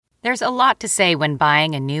There's a lot to say when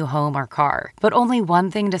buying a new home or car, but only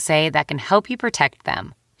one thing to say that can help you protect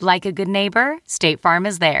them. Like a good neighbor, State Farm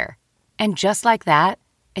is there. And just like that,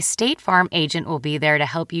 a State Farm agent will be there to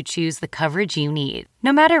help you choose the coverage you need,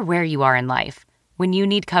 no matter where you are in life. When you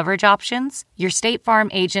need coverage options, your State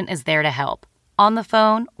Farm agent is there to help, on the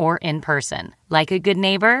phone or in person. Like a good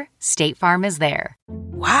neighbor, State Farm is there.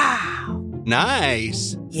 Wow.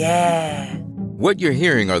 Nice. Yeah. What you're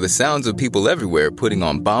hearing are the sounds of people everywhere putting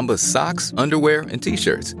on Bombas socks, underwear, and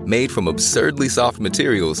T-shirts made from absurdly soft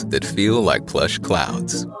materials that feel like plush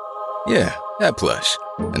clouds. Yeah, that plush.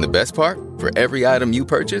 And the best part? For every item you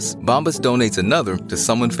purchase, Bombas donates another to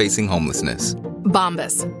someone facing homelessness.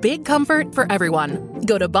 Bombas. Big comfort for everyone.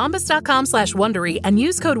 Go to bombas.com/Wondery and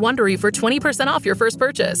use code Wondery for 20% off your first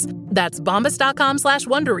purchase. That's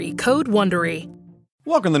bombas.com/Wondery. Code Wondery.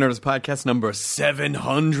 Welcome to the Nerdist Podcast number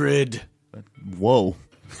 700. Whoa.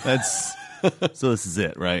 That's so this is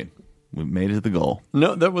it, right? We made it to the goal.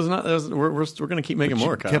 No, that was not. We're going to keep making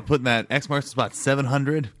more. Kyle. Kept putting that X marks the spot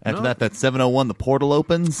 700. After that's 701. The portal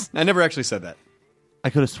opens. I never actually said that. I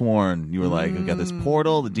could have sworn you were like, we got this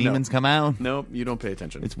portal. The demons come out. No, you don't pay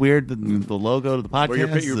attention. It's weird. The logo to the podcast. Well, you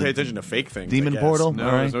pay attention to fake things. Demon portal. No,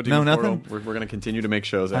 all right. there's no demon portal. Nothing. We're going to continue to make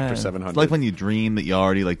shows after 700. It's like when you dream that you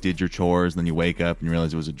already did your chores, and then you wake up and you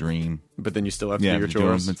realize it was a dream. But then you still have to do your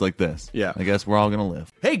chores. It's like this. Yeah. I guess we're all gonna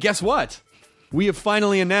live. Hey, guess what? We have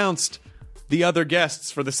finally announced the other guests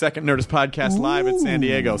for the second Nerdist Podcast Live at San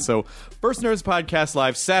Diego. So, first Nerdist Podcast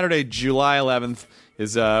Live, Saturday, July 11th,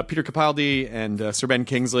 is Peter Capaldi and Sir Ben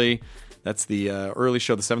Kingsley. That's the early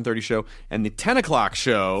show, the 7:30 show. And the 10 o'clock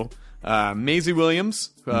show, Maisie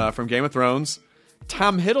Williams from Game of Thrones,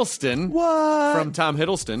 Tom Hiddleston from Tom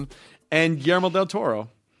Hiddleston, and Guillermo del Toro.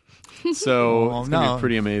 So, it's going to be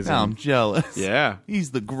pretty amazing. Now I'm jealous. Yeah.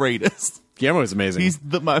 He's the greatest. Guillermo is amazing. He's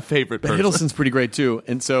my favorite person. Hiddleston's pretty great too,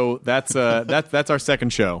 and so that's our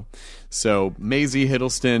second show. So Maisie,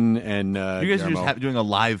 Hiddleston, and you guys Guillermo. are just doing a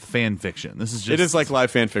live fan fiction. This is just It is like live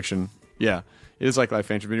fan fiction. Yeah, it is like live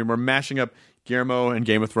fan fiction. We're mashing up Guillermo and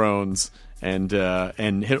Game of Thrones, and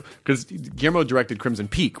because Guillermo directed Crimson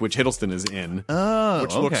Peak, which Hiddleston is in,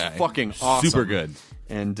 which looks fucking awesome, super good.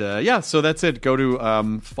 And so that's it. Go to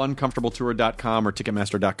funcomfortabletour.com or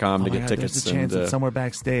Ticketmaster.com to get tickets. There's a chance that somewhere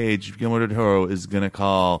backstage, Guillermo del Toro is going to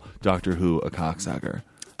call Doctor Who a cocksucker.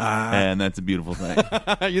 And that's a beautiful thing.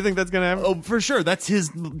 You think that's going to happen? Oh, for sure. That's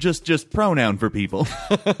his just pronoun for people.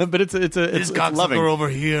 But it's loving. Over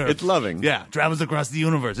here. It's loving. Yeah, travels across the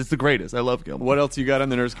universe. It's the greatest. I love Gilmore. What else you got on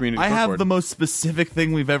the Nerds Community? I have the most specific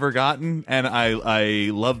thing we've ever gotten, and I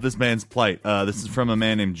love this man's plight. This is from a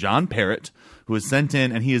man named John Parrott, who was sent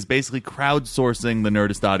in, and he is basically crowdsourcing the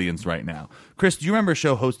Nerdist audience right now. Chris, do you remember a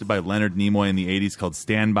show hosted by Leonard Nimoy in the 80s called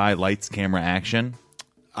Stand By, Lights, Camera, Action?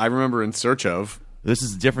 I remember In Search Of. This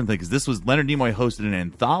is a different thing, because this was Leonard Nimoy hosted an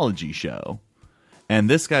anthology show, and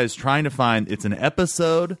this guy is trying to find, it's an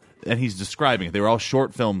episode, and he's describing it. They were all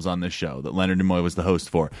short films on this show that Leonard Nimoy was the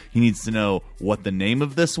host for. He needs to know what the name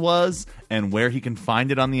of this was and where he can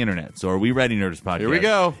find it on the internet. So are we ready, Nerdist Podcast? Here we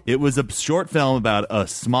go. It was a short film about a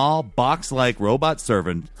small, box-like robot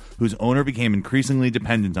servant whose owner became increasingly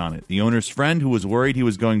dependent on it. The owner's friend, who was worried he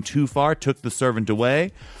was going too far, took the servant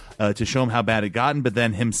away to show him how bad it gotten, but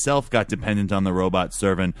then himself got dependent on the robot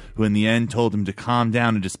servant, who in the end told him to calm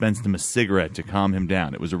down and dispensed him a cigarette to calm him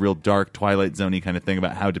down. It was a real dark Twilight Zone-y kind of thing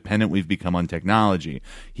about how dependent we've become on technology.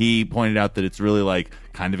 He pointed out that it's really like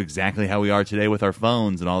kind of exactly how we are today with our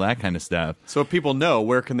phones and all that kind of stuff. So if people know,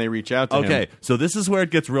 where can they reach out to him? Okay, so this is where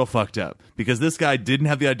it gets real fucked up, because this guy didn't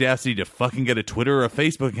have the audacity to fucking get a Twitter or a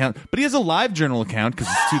Facebook account, but he has a LiveJournal account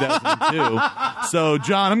because it's 2002. So,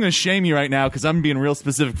 John, I'm going to shame you right now because I'm being real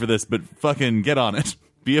specific for this, but fucking get on it.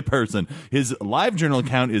 Be a person. His LiveJournal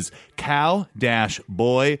account is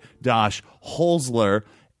cow-boy-holzler,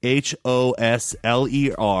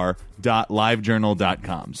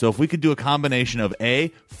 HOSLER.livejournal.com. So if we could do a combination of A,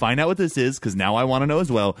 find out what this is, because now I want to know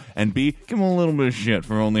as well, and B, give him a little bit of shit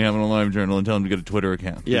for only having a LiveJournal and tell him to get a Twitter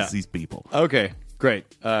account. Yeah. It's these people. Okay, great.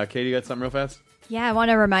 Katie, you got something real fast? Yeah, I want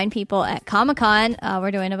to remind people at Comic-Con, we're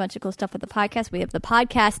doing a bunch of cool stuff with the podcast. We have the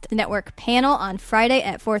Podcast Network panel on Friday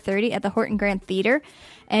at 4:30 at the Horton Grand Theater.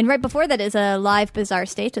 And right before that is a live Bizarre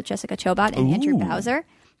Stage with Jessica Chobot and Andrew Bowser.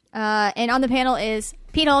 And on the panel is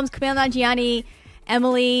Pete Holmes, Camille Nanjiani,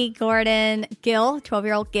 Emily Gordon, Gil,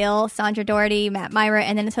 12-year-old Gil, Sandra Doherty, Matt Myra,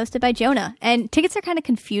 and then it's hosted by Jonah. And tickets are kind of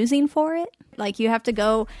confusing for it. Like, you have to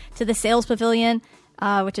go to the sales pavilion,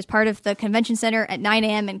 which is part of the convention center, at 9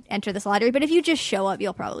 a.m. and enter this lottery. But if you just show up,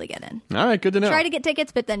 you'll probably get in. All right, good to know. Try to get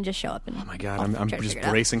tickets, but then just show up. And oh, my God. I'm just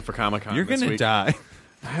bracing for Comic-Con You're going to die.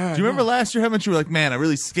 Do you remember last year how much you were like, man, I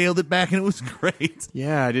really scaled it back and it was great?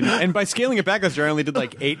 Yeah, I didn't. And by scaling it back last year, I only did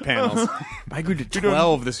like 8 panels. I grew to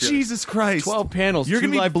 12 this year. Jesus Christ. 12 panels. You're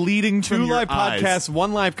going to be bleeding two from your live eyes. podcasts,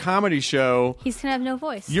 1 live comedy show. He's gonna have no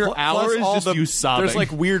voice. Your hour is just you sobbing. There's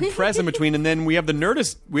like weird press in between, and then we have the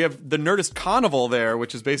Nerdist Carnival there,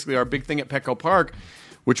 which is basically our big thing at Petco Park,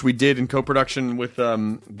 which we did in co-production with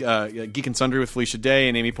Geek and Sundry with Felicia Day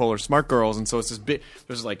and Amy Poehler Smart Girls. And so it's this big,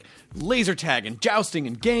 there's like laser tag and jousting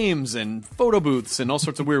and games and photo booths and all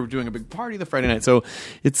sorts of weird. We're doing a big party the Friday night. So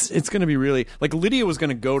it's going to be really, like, Lydia was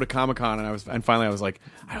going to go to Comic-Con, and finally I was like,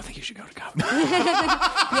 I don't think you should go to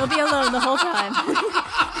Comic-Con. You'll be alone the whole time.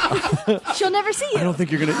 She'll never see you. I don't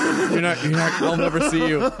think you're not, I'll never see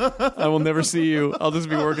you. I will never see you. I'll just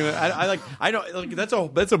be working.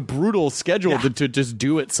 That's a brutal schedule to just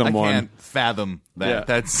do it someone. I can't fathom that. Yeah.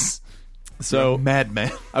 That's so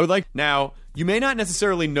madman. I would like now. You may not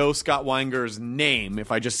necessarily know Scott Weinger's name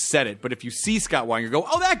if I just said it, but if you see Scott Weinger, go,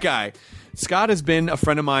 oh, that guy. Scott has been a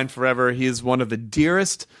friend of mine forever. He is one of the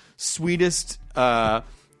dearest, sweetest,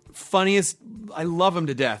 funniest. I love him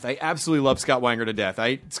to death. I absolutely love Scott Weinger to death.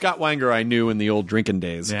 Scott Weinger I knew in the old drinking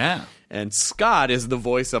days. Yeah. And Scott is the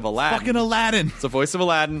voice of Aladdin. Fucking Aladdin. It's the voice of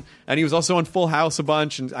Aladdin, and he was also on Full House a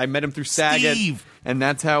bunch. And I met him through Saget, Steve. and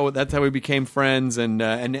that's how we became friends. And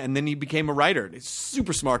then he became a writer. He's a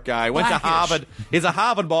super smart guy. Went to Harvard. He's a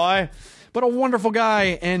Harvard boy, but a wonderful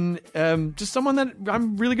guy, and just someone that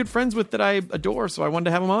I'm really good friends with that I adore. So I wanted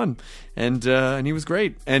to have him on, and he was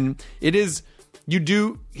great. And it is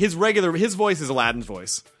his voice is Aladdin's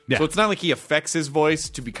voice. Yeah. So it's not like he affects his voice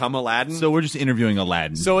to become Aladdin. So we're just interviewing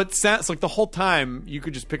Aladdin. So it sounds like the whole time you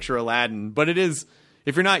could just picture Aladdin, but it is,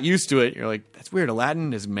 if you're not used to it, you're like, that's weird.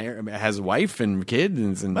 Aladdin has a wife and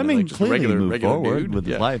kids, and I mean, like just clearly regular, he moved regular forward dude. with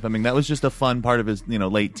his life. I mean, that was just a fun part of his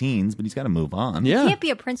late teens, but he's got to move on. Yeah, You can't be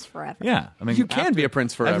a prince forever. Yeah. I mean, you can be a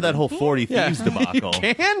prince forever. After that whole 40 Thieves debacle.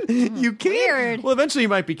 You can. You can. Weird. Well, eventually you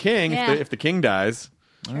might be king Yeah. if the king dies.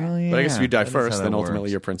 Well, yeah, But I guess if you die that is how first, that then ultimately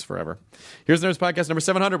works. you're prince forever. Here's Nerds Podcast number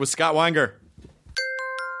 700 with Scott Weinger.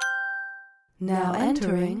 Now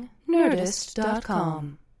entering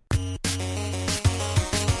Nerdist.com.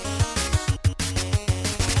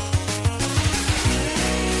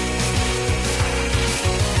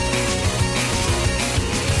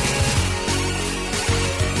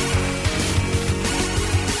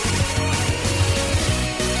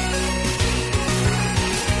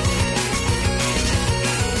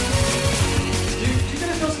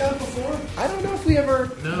 I don't know if we ever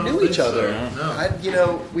knew each other.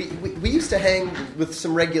 No. We used to hang with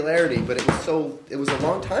some regularity, but it was a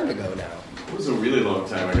long time ago now. It was a really long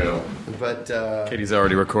time ago. But Katie's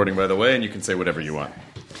already recording, by the way, and you can say whatever you want.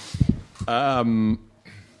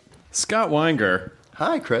 Scott Weinger.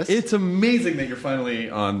 Hi, Chris. It's amazing that you're finally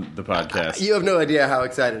on the podcast. You have no idea how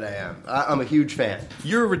excited I am. I'm a huge fan.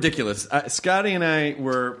 You're ridiculous. Scotty and I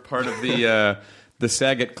were part of the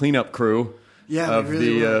Saget cleanup crew. Yeah, of we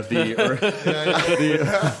really were. the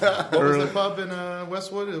What was the pub in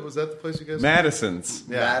Westwood? Was that the place you guys? Madison's.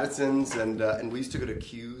 Yeah. Madison's, and we used to go to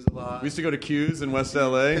Q's a lot. We used to go to Q's in West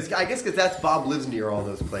LA. I guess because that's Bob lives near all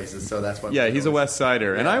those places, so that's why. Yeah, he's a West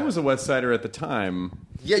Sider, and Yeah. I was a West Sider at the time.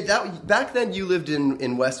 Yeah, back then you lived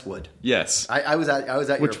in Westwood. Yes, I was at your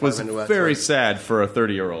which was apartment in Westwood. very sad for a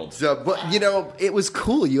 30-year-old. So, but it was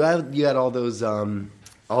cool. You had all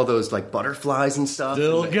those like butterflies and stuff.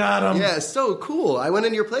 Still and, got 'em. Yeah, so cool. I went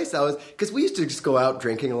into your place. Because we used to just go out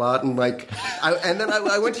drinking a lot, and then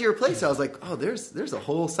I went to your place. I was like, oh, there's a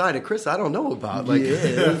whole side of Chris I don't know about. Like,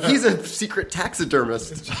 he's a secret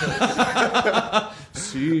taxidermist.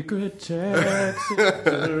 Secret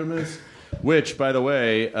taxidermist. Which, by the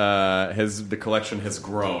way, the collection has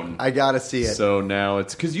grown. I gotta see it. So now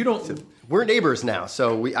it's because you don't. We're neighbors now,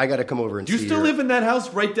 so I got to come over and Do you see still live in that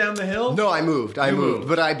house right down the hill? No, I moved. I moved,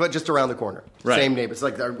 moved. but just around the corner. Right. Same neighbor. It's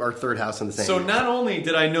like our third house in the same. So not only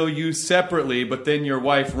did I know you separately, but then your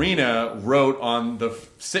wife Rena wrote on the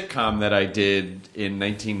sitcom that I did in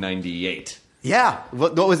 1998. Yeah.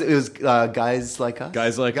 What was it? It was Guys Like Us.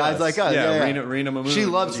 Guys Like Guys Us. Like Us. Yeah, Yeah. Rena Mamoon. She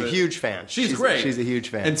loves you. was a- Huge fan. She's great. She's a huge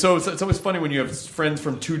fan. And so it's always funny when you have friends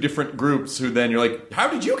from two different groups who then you're like, how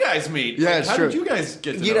did you guys meet? Yeah, Like, it's how true. did you guys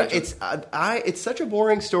get to know each other? It's such a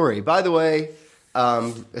boring story. By the way,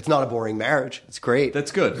 it's not a boring marriage. It's great.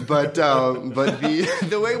 That's good. But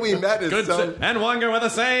the way we met is Good. And Weinger with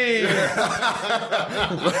a save.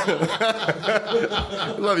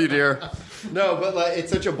 Love you, dear. No, but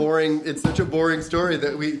it's such a boring story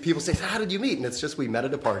that people say, how did you meet? And it's just we met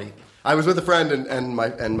at a party. I was with a friend, and my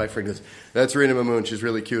friend goes, that's Rena Mamoon. She's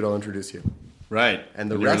really cute. I'll introduce you. Right. And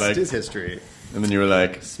the you were rest like- is history. And then you were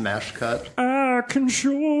like, Smash cut. oh, I can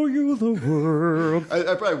show you the world.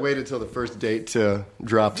 I probably waited till the first date to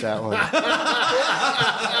drop that one. No,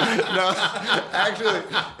 actually,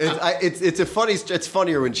 it's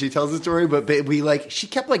funnier when she tells the story. But she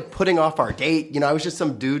kept putting off our date. I was just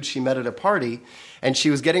some dude she met at a party, and she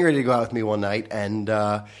was getting ready to go out with me one night, and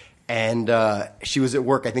she was at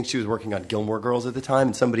work. I think she was working on Gilmore Girls at the time,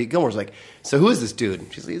 and somebody at Gilmore's like, "So who is this dude?"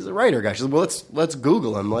 And she's like, "He's a writer guy." She's like, "Well, let's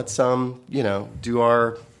Google him. Let's do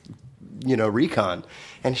our recon."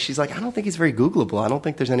 And she's like, "I don't think he's very Googleable. I don't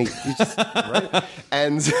think there's any." Right?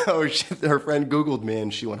 And so her friend Googled me,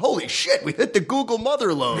 and she went, "Holy shit, we hit the Google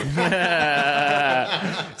mother load."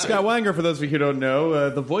 Scott Weinger, for those of you who don't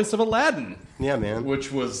know, the voice of Aladdin. Yeah, man.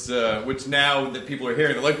 Which now that people are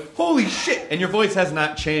hearing, they're like, "Holy shit!" And your voice has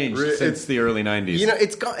not changed since the early '90s.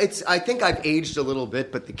 I think I've aged a little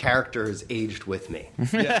bit, but the character has aged with me.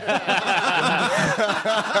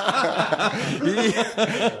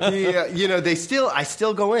 I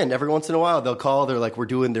still go in every once in a while. They'll call. They're like,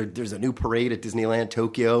 there's a new parade at Disneyland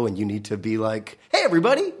Tokyo, and you need to be like, "Hey,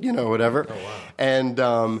 everybody," whatever. Oh,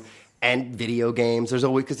 wow. And video games. There's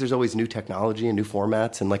always new technology and new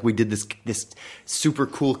formats. And we did this super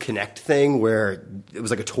cool Connect thing where it was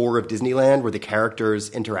like a tour of Disneyland where the characters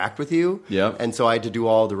interact with you. Yeah. And so I had to do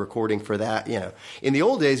all the recording for that. In the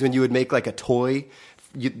old days when you would make a toy.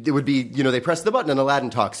 It would be, they press the button and Aladdin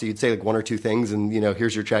talks. So you'd say one or two things and,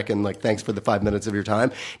 here's your check and thanks for the 5 minutes of your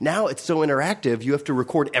time. Now it's so interactive. You have to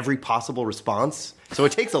record every possible response. So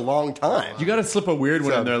it takes a long time. You got to slip a weird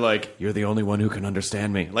one in there like, "You're the only one who can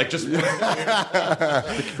understand me." Just freak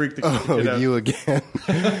the kid out. You again.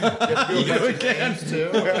 You again.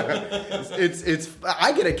 It's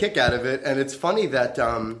I get a kick out of it. And it's funny that...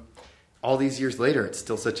 all these years later, it's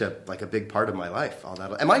still such a big part of my life. All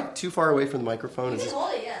that. Am I too far away from the microphone? You can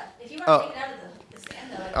hold it, yeah. If you want to take it out of the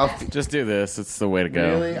stand, though. Just do this. It's the way to go.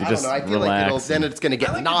 Really? I don't know. I feel like then it's going to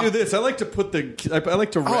get knocked. I like to do this. I like to put I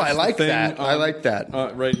like to rest I like the thing that. I like that.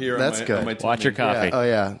 Right here. That's good. On my Watch your coffee. Yeah. Oh,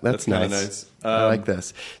 yeah. That's nice. I like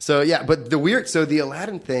this. So, yeah, but the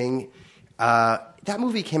Aladdin thing... that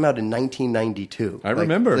movie came out in 1992. I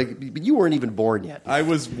remember. But you weren't even born yet. I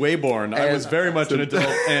was way born. I was very much an adult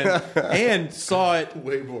and saw it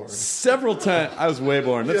Way born. several times. I was way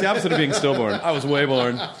born. That's the opposite of being stillborn. I was way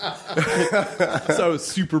born. So I was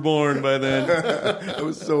super born by then. I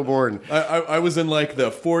was so born. I was in the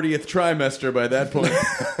 40th trimester by that point.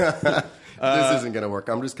 This isn't going to work.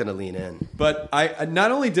 I'm just going to lean in. But I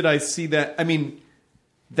not only did I see that,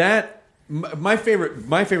 my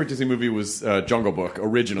favorite Disney movie was Jungle Book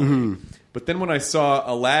originally, but then when I saw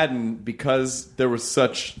Aladdin, because there was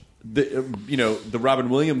such the Robin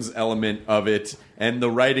Williams element of it and the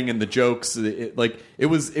writing and the jokes, it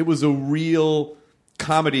was a real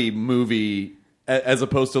comedy movie as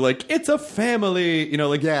opposed to it's a family,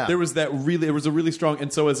 there was it was a really strong.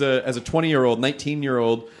 And so as a 20-year-old,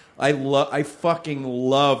 19-year-old. I fucking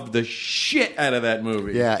loved the shit out of that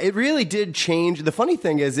movie. Yeah, it really did change. The funny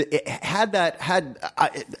thing is, it had that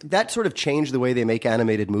sort of changed the way they make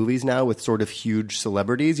animated movies now with sort of huge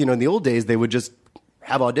celebrities. In the old days, they would just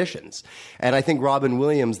have auditions. And I think Robin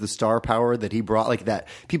Williams, the star power that he brought, that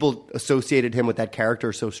people associated him with that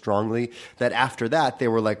character so strongly that after that, they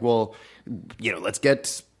were like, well, let's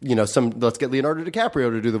get... let's get Leonardo DiCaprio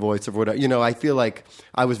to do the voice of whatever. I feel like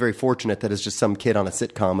I was very fortunate that as just some kid on a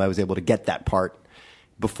sitcom, I was able to get that part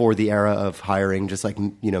before the era of hiring just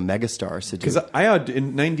megastars to do. Because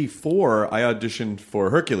in '94, I auditioned for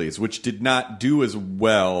Hercules, which did not do as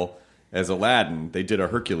well as Aladdin. They did a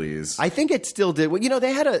Hercules. I think it still did. Well,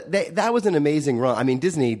 that was an amazing run.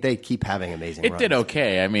 Disney, they keep having amazing runs. It did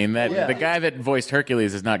okay. The guy that voiced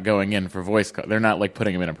Hercules is not going in for voice. They're not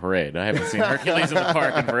putting him in a parade. I haven't seen Hercules in the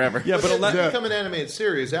park in forever. Yeah, but Aladdin become an animated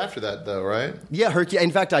series after that, though, right? Yeah, Hercules.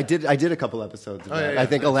 In fact, I did a couple episodes of that. Yeah, I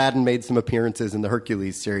think Aladdin made some appearances in the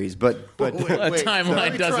Hercules series, but a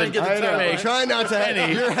timeline doesn't make try not to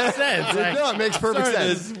any sense. No, it makes perfect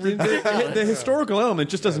sense. The historical element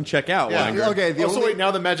just doesn't check out. Yeah. Okay. Wait, now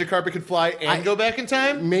the magic carpet can fly and go back in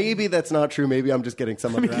time? Maybe that's not true. Maybe I'm just getting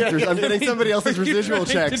some other actors. I'm getting somebody else's residual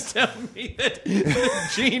checks. To tell me that the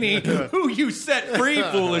Genie, who you set free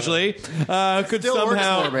foolishly, could Still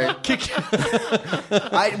somehow works for me. kick.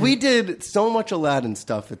 We did so much Aladdin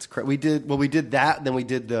stuff. We did that. Then we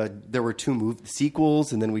did there were two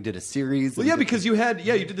sequels, and then we did a series. Well, yeah, because you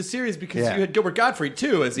did the series because you had Gilbert Gottfried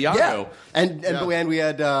too as Iago. Yeah, and we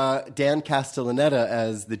had Dan Castellaneta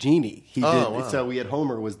as the Genie. He did. Wow. So we had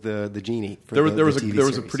Homer was the Genie. For there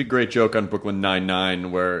was a pretty great joke on Brooklyn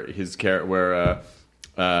Nine-Nine where his character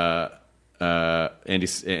Andy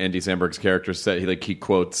Samberg's character said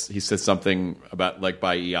he says something about like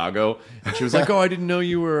by Iago, and she was like, "Oh, I didn't know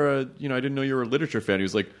you were a literature fan." He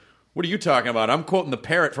was like, "What are you talking about? I'm quoting the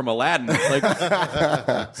parrot from Aladdin." Like,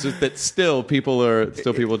 so that still people.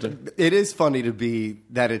 It is funny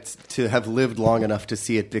to have lived long enough to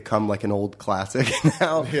see it become like an old classic.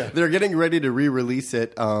 Now they're getting ready to re-release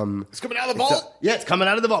it. It's coming out of the vault. It's coming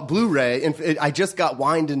out of the vault. Blu-ray. And I just got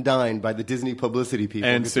wined and dined by the Disney publicity people.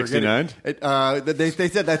 And 69. They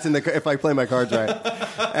said that's in the if I play my cards right.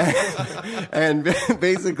 and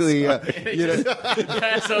basically,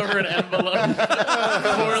 pass over an envelope.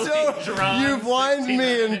 You've wined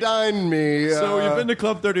me and dined me. So you've been to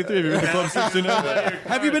Club 33. Have you been to Club 69?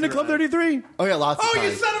 Have you been to Club 33? Oh, yeah, lots of times. Oh,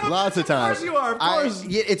 you son of a... Lots of times. Of course you are, of course.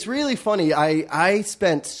 It's really funny. I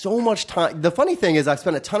spent so much time... The funny thing is I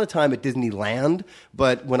spent a ton of time at Disneyland,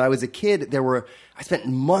 but when I was a kid, I spent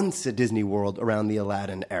months at Disney World around the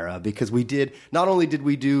Aladdin era because we did... Not only did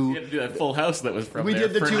we do... You had to do that Full House that was from we there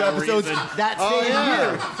did the for 2 no episodes reason. that same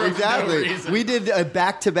year. Exactly. We did a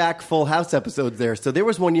back-to-back Full House episodes there. So there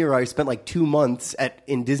was one year I spent like 2 months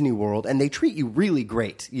in Disney World, and they treat you really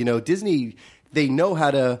great. Disney, they know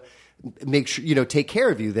how to make sure, take care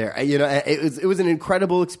of you there. It was an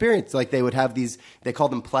incredible experience. Like they would have these, they call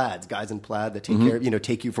them plaids, guys in plaid that take care of,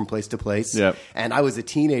 take you from place to place. Yep. And I was a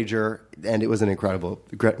teenager, and it was an incredible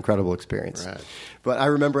experience. Right. But I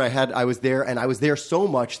remember I was there so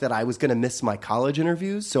much that I was going to miss my college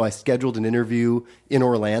interviews. So I scheduled an interview in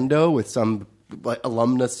Orlando with some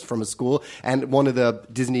alumnus from a school, and one of the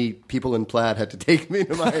Disney people in plaid had to take me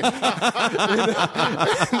to my... and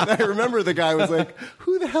I remember the guy was like,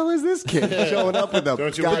 who the hell is this kid showing up with them?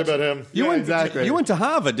 Don't you worry about him. You went to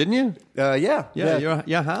Harvard, didn't you? Yeah. You're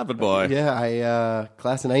a Harvard boy. Yeah, I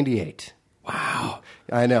class of 98. Wow.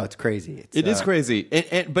 I know, it's crazy. It is crazy.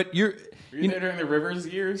 But you're... Were you there during the Rivers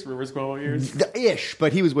Cuomo years? Ish,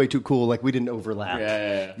 but he was way too cool. Like we didn't overlap.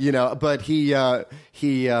 Yeah. But he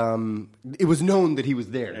it was known that he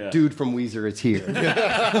was there. Yeah. Dude from Weezer is here.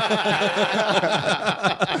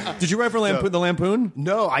 Did you write for the Lampoon?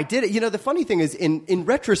 No, I did it. The funny thing is, in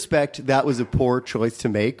retrospect, that was a poor choice to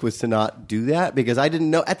make, was to not do that, because I didn't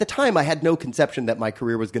know at the time. I had no conception that my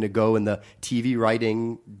career was going to go in the TV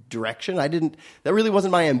writing direction. That really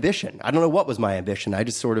wasn't my ambition. I don't know what was my ambition. I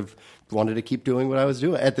just sort of wanted to keep doing what I was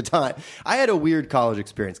doing at the time. I had a weird college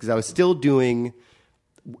experience because I was still doing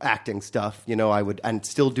acting stuff. I'm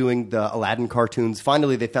still doing the Aladdin cartoons.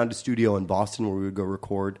 Finally, they found a studio in Boston where we would go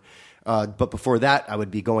record. But before that, I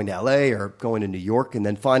would be going to LA or going to New York. And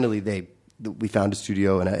then finally, we found a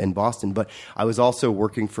studio in Boston. But I was also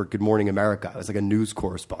working for Good Morning America. I was like a news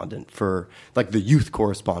correspondent the youth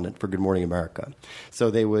correspondent for Good Morning America.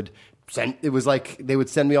 So they would send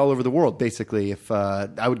me all over the world, basically. If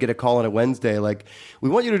I would get a call on a Wednesday, like, we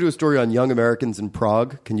want you to do a story on young Americans in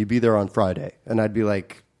Prague. Can you be there on Friday? And I'd be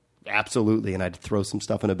like, absolutely. And I'd throw some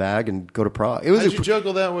stuff in a bag and go to Prague. How did you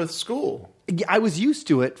juggle that with school? I was used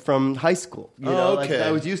to it from high school. Okay.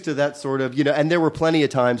 I was used to that sort of, and there were plenty of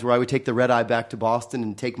times where I would take the red eye back to Boston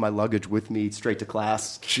and take my luggage with me straight to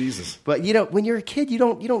class. Jesus. But when you're a kid, you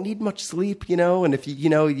don't need much sleep, and if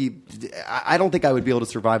I don't think I would be able to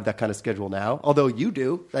survive that kind of schedule now. Although you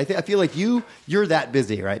do. I feel like you're that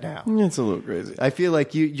busy right now. It's a little crazy. I feel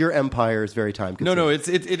like your empire is very time consuming. No,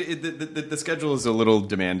 the schedule is a little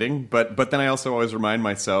demanding, but then I also always remind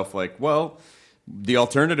myself, like, well, the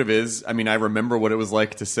alternative is, I remember what it was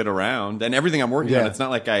like to sit around, and everything I'm working on, it's not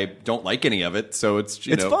like I don't like any of it, so it's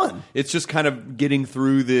fun. It's just kind of getting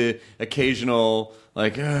through the occasional,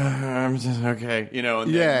 like, I'm just okay,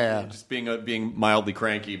 and then just being mildly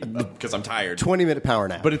cranky because I'm tired. 20-minute power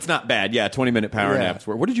nap. But it's not bad. 20-minute power naps.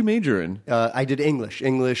 What did you major in? I did English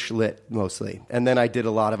lit mostly, and then I did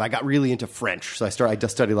I got really into French, so I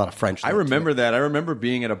just studied a lot of French. I remember that. I remember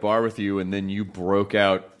being at a bar with you, and then you broke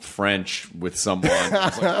out French with someone. I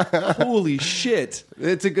was like, holy shit!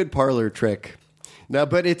 It's a good parlor trick. No,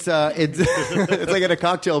 but it's it's like at a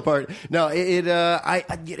cocktail party. No, I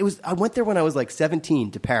went there when I was like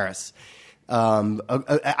 17 to Paris.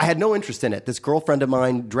 I had no interest in it. This girlfriend of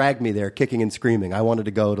mine dragged me there, kicking and screaming. I wanted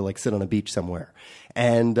to go to sit on a beach somewhere,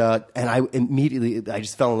 and I immediately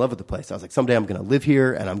just fell in love with the place. I was like, someday I'm going to live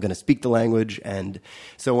here and I'm going to speak the language. And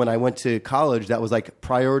so when I went to college, that was like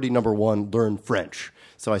priority number one: learn French.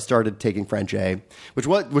 So I started taking French A, which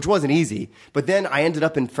wasn't easy. But then I ended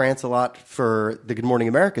up in France a lot for the Good Morning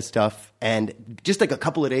America stuff, and just like a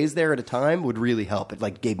couple of days there at a time would really help.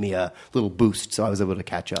 It gave me a little boost, so I was able to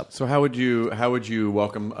catch up. So how would you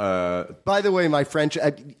welcome? By the way, my French.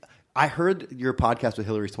 I heard your podcast with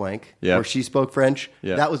Hilary Swank, yeah, where she spoke French.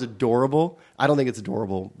 Yeah. That was adorable. I don't think it's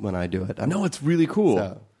adorable when I do it. No, it's really cool.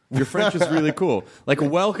 So. Your French is really cool. Like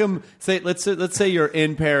welcome. Let's say you're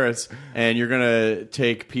in Paris and you're gonna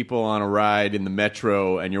take people on a ride in the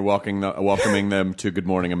metro and you're welcoming them to Good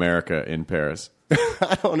Morning America in Paris.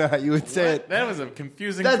 I don't know how you would say it. That was a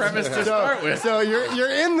confusing premise to start with. So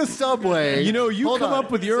you're in the subway. You come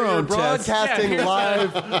up with your own test. Broadcasting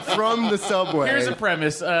live from the subway. Here's a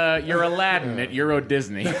premise. You're Aladdin at Euro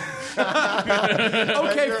Disney. Okay,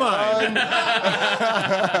 fine.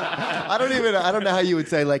 I don't know how you would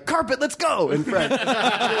say like carpet. Let's go in French.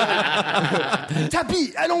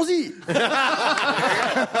 Tapis, allons-y.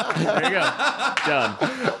 There you go. Done.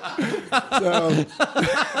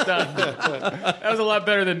 Done. That was a lot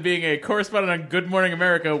better than being a correspondent on Good Morning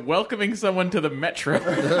America, welcoming someone to the metro. All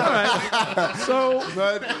right. So,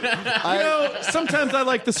 sometimes I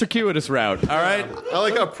like the circuitous route. All right. I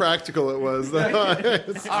like how practical it was. All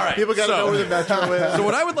right. People got to know where the metro is. So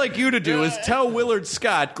what I would like you to do is tell Willard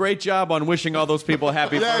Scott, great job on wishing all those people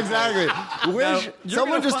happy birthday. Yeah, exactly.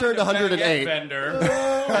 Someone just turned 108.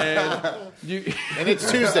 And it's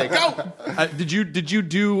Tuesday. Go. Did you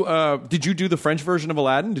do the French version of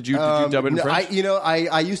Aladdin? Did you dub it in French?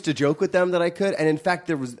 I used to joke with them that I could, and in fact,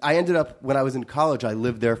 I ended up when I was in college. I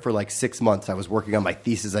lived there for like 6 months. I was working on my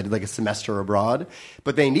thesis. I did like a semester abroad,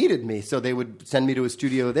 but they needed me, so they would send me to a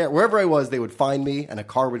studio there. Wherever I was, they would find me, and a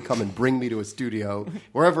car would come and bring me to a studio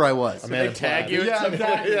wherever I was. They tag you. Yeah,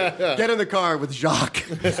 exactly. Yeah. Get in the car with Jacques,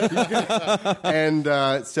 and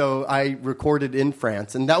so I recorded in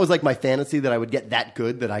France, and that was like my fantasy that I would get that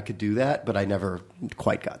good that I could do that, but I never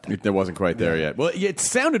quite got that. It wasn't quite there yet. Well, it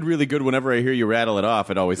sounded really good whenever I hear you rattle it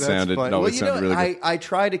off. It always sounded really good. I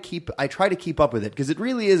try to keep up with it because it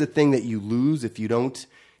really is a thing that you lose if you don't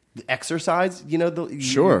exercise.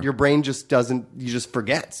 Sure. Your brain just doesn't. You just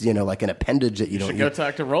forgets. Like an appendage that you don't. Should go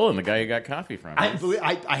talk to Roland, the guy you got coffee from.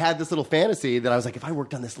 I had this little fantasy that I was like, if I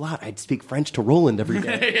worked on this lot, I'd speak French to Roland every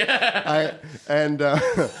day.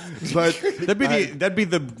 But that'd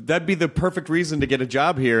be the perfect reason to get a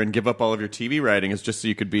job here and give up all of your TV writing is just so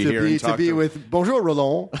you could be here and talk to with Bonjour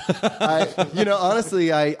Roland.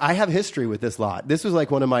 Honestly, I have history with this lot. This was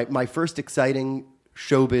like one of my first exciting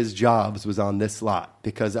showbiz jobs was on this lot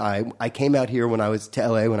because I came out here when I was to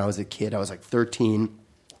LA when I was a kid. I was like 13.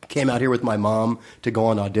 Came out here with my mom to go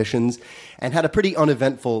on auditions and had a pretty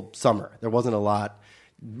uneventful summer. There wasn't a lot.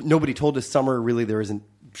 Nobody told us summer really there isn't.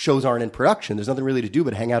 Shows aren't in production. There's nothing really to do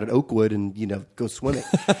but hang out at Oakwood and go swimming.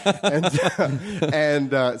 But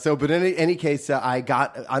in any case, I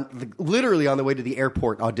got literally on the way to the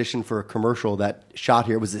airport auditioned for a commercial that shot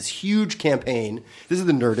here. It was this huge campaign. This is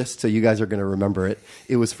the Nerdist, so you guys are going to remember it.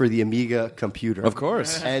 It was for the Amiga computer, of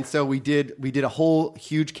course. And so we did a whole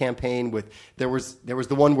huge campaign with there was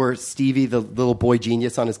the one where Stevie, the little boy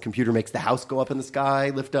genius on his computer, makes the house go up in the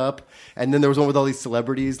sky, lift up, and then there was one with all these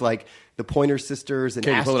celebrities like the Pointer Sisters and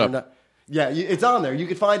Astronaut. Yeah, it's on there. You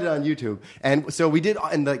can find it on YouTube. And so we did,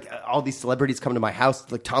 and all these celebrities come to my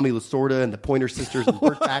house, like Tommy Lasorda and the Pointer Sisters and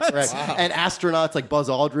Burt Bacharach, and astronauts like Buzz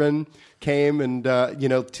Aldrin came and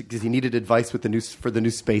because he needed advice with for the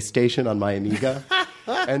new space station on my Amiga.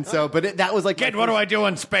 And so, that was like, kid, what do I do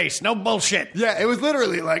in space? No bullshit. Yeah, it was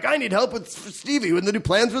literally like, I need help with Stevie with the new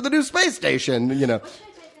plans for the new space station.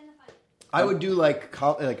 I would do like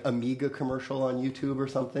Amiga commercial on YouTube or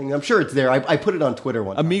something. I'm sure it's there. I put it on Twitter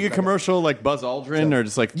one time. Amiga commercial like Buzz Aldrin or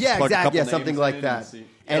just like plug a couple something like that.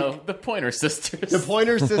 And the Pointer Sisters. The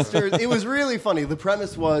Pointer Sisters. It was really funny. The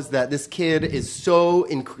premise was that this kid is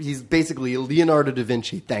he's basically Leonardo da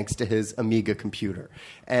Vinci thanks to his Amiga computer.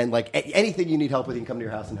 And like anything you need help with, he can come to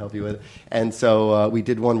your house and help you with. And so we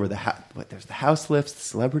did one where there's the house lifts, the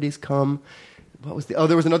celebrities come. What was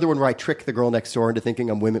there was another one where I tricked the girl next door into thinking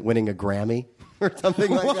I'm winning a Grammy or something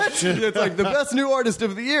like that. It's like the best new artist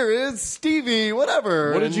of the year is Stevie,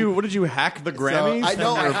 whatever. What did you hack the Grammys?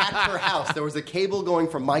 So, I hacked her house. There was a cable going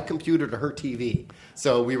from my computer to her TV.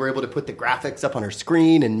 So we were able to put the graphics up on her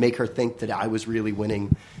screen and make her think that I was really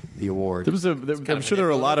winning the award. I'm sure there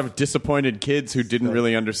were a lot of disappointed kids who didn't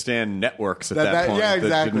really understand networks at that point. Yeah, exactly.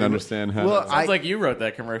 That didn't understand how. Well, sounds like you wrote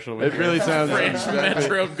that commercial. It really sounds French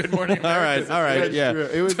Metro. Good Morning America. All right, yeah.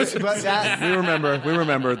 It was, we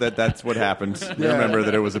remember that's what happened. We remember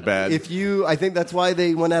that it was a bad. I think that's why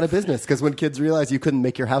they went out of business because when kids realized you couldn't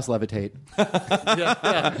make your house levitate.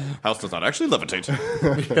 House does not actually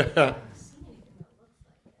levitate.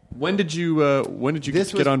 When did you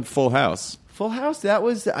get on Full House? Full House, that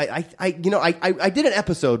was I did an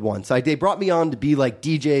episode once. They brought me on to be like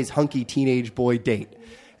DJ's hunky teenage boy date,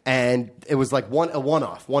 and it was like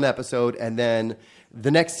one episode, and then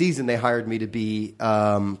The next season, they hired me to be.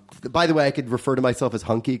 By the way, I could refer to myself as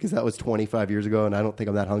hunky because that was 25 years ago, and I don't think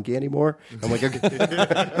I'm that hunky anymore. I'm like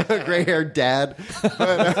a gray-haired dad.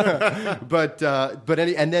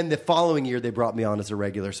 And then the following year, they brought me on as a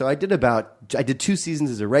regular. So I did 2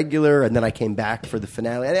 seasons as a regular, and then I came back for the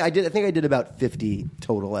finale. I think I did about 50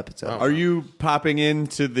 total episodes. Are you popping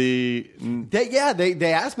into the?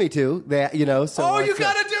 They asked me to. So you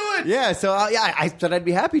gotta do it. Yeah, so I said I'd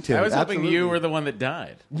be happy to. I was hoping Absolutely. you were the one that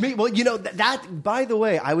died. Me, well, that. By the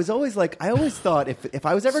way, I always thought if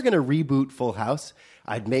I was ever going to reboot Full House,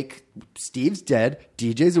 I'd make Steve's dead,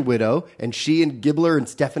 DJ's a widow, and she and Gibbler and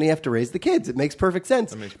Stephanie have to raise the kids. It makes perfect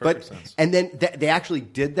sense. That makes perfect sense. And then they actually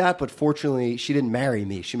did that, but fortunately, she didn't marry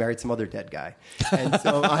me. She married some other dead guy, and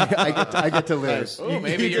so I get to live. Oh,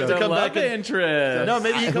 maybe you're the love interest. No,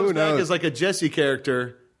 maybe he Who comes back knows? as like a Jesse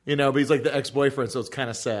character, but he's like the ex-boyfriend, so it's kind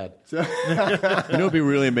of sad. It'd be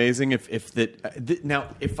really amazing if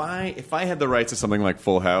I had the rights to something like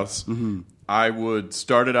Full House, I would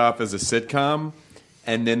start it off as a sitcom,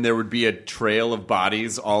 and then there would be a trail of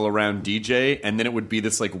bodies all around DJ, and then it would be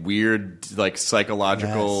this like weird, like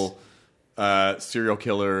psychological serial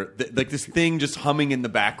killer, like this thing just humming in the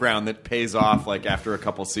background that pays off like after a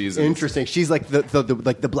couple seasons. Interesting. She's like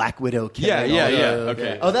the Black Widow kid. Yeah.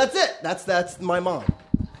 Okay. Oh, that's it. That's my mom.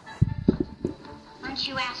 Aren't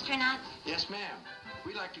you astronauts? Yes, ma'am.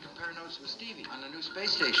 We like to compare notes with Stevie on the new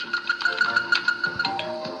space station.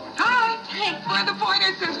 Hi. Hey, we're the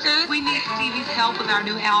Pointer Sisters. We need Stevie's help with our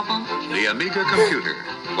new album. The Amiga computer.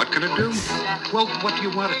 What can it do? Well, what do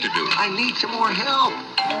you want it to do? I need some more help.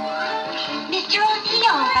 Mr.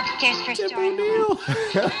 O'Neill. Upstairs for story.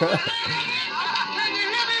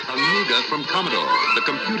 Amiga from Commodore, the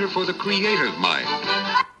computer for the creative mind.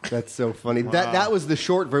 That's so funny. Wow. That was the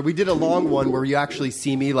short version. We did a long one where you actually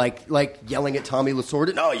see me like yelling at Tommy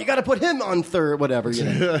Lasorda. No, you got to put him on third, whatever. Who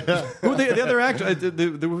the other actor?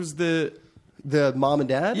 There was the mom and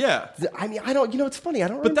dad. Yeah, I mean, I don't. It's funny. I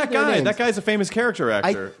don't. But remember that guy's a famous character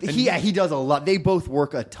actor. He does a lot. They both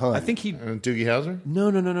work a ton. I think he. Doogie Howser? No.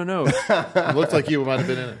 It looked like you might have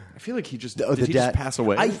been in it. I feel like he just did he just pass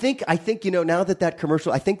away. I think now that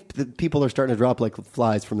commercial, I think the people are starting to drop like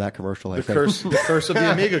flies from that commercial. The curse of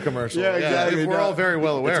the Amiga commercial. Yeah, exactly. We're all very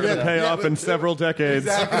well aware of that. It's going to pay off in several decades.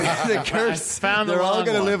 Exactly. The curse. They're all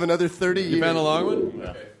going to live another 30 years. You found the long one?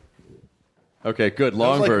 Yeah. Okay, good.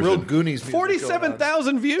 Long version. Real Goonies.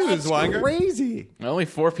 47,000 views, That's Weinger. Crazy. Only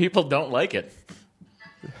 4 people don't like it.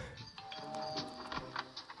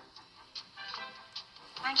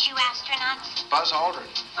 Aren't you astronauts? Buzz Aldrin,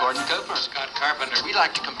 Gordon Cooper, Scott Carpenter. We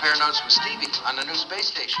like to compare notes with Stevie on the new space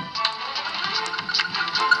station.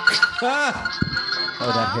 Oh,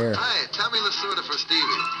 that hair. Hi, Tommy Lasorda for Stevie.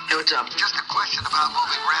 Hey, what's up? Just a question about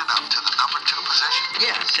moving Randolph to the number 2 position.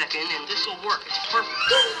 Yeah, second, and this will work. It's perfect.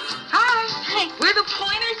 Hi. We're the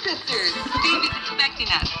Pointer Sisters. Stevie's expecting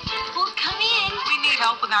us. Well, come in. We need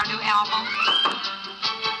help with our new album.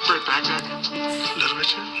 Burt Bacharach,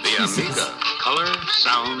 literature. The Amiga. Color,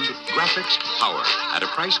 sound, graphics, power. At a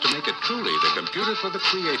price to make it truly the computer for the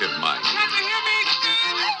creative mind.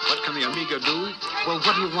 What can the Amiga do? Well,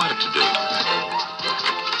 what do you want it to do?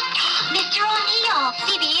 Mr. O'Neill.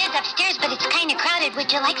 Stevie is upstairs, but it's kind of crowded.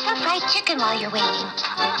 Would you like some fried chicken while you're waiting?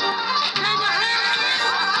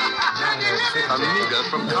 Amiga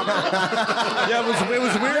from Commodore. Yeah, it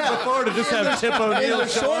was weird before to just have Tip O'Neill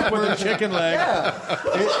show up with a chicken leg.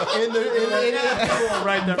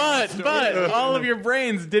 But all of your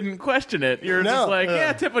brains didn't question it. You're just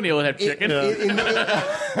like, Tip O'Neill would have chicken.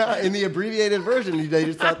 In the abbreviated version, they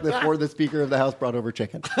just thought the Speaker of the House brought over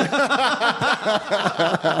chicken. I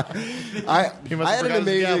had an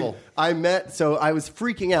amazing. I was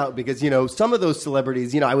freaking out because some of those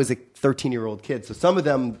celebrities. I was a 13-year-old kid, so some of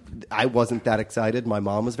them I wasn't that excited. My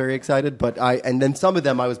mom was very excited, and then some of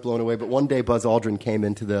them I was blown away. But one day Buzz Aldrin came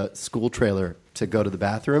into the school trailer to go to the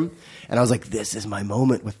bathroom, and I was like, "This is my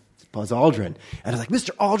moment with Buzz Aldrin." And I was like, "Mr.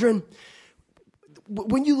 Aldrin,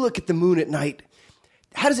 when you look at the moon at night,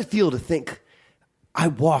 how does it feel to think I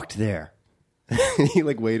walked there?" He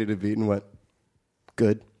waited a beat and went,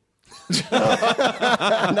 "Good."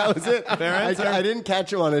 And that was it. Fair answer. I didn't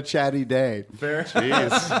catch him on a chatty day. Fair.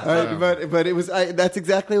 Jeez. But it was. That's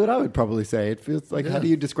exactly what I would probably say. It feels like how do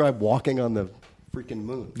you describe walking on the freaking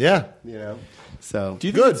moon? Yeah. So do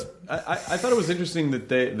you think I thought it was interesting that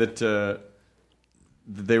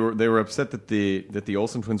they were upset that the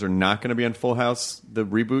Olsen twins are not going to be on Full House, the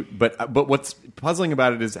reboot. But what's puzzling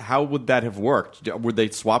about it is how would that have worked? Would they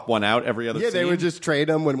swap one out every other scene? They would just trade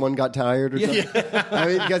them when one got tired or something. I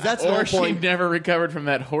mean, because that's the whole or she point. never recovered from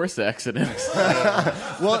that horse accident.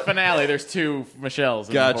 the finale. There's two Michelles.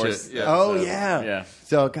 In Gotcha. The horse. Yeah. Oh, So, yeah. Yeah.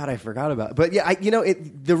 So, God, I forgot about it. But, yeah,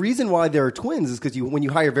 the reason why there are twins is because when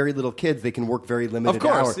you hire very little kids, they can work very limited Of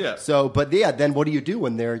course, hours. yeah. So, but, yeah, then what do you do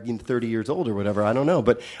when they're 30 years old or whatever? I don't know.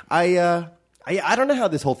 But I don't know how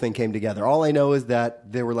this whole thing came together. All I know is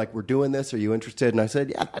that they were like, "We're doing this. Are you interested?" And I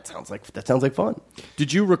said, "Yeah, that sounds like fun."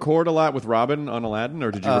 Did you record a lot with Robin on Aladdin,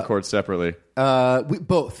 or did you record separately?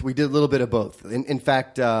 Both. We did a little bit of both. In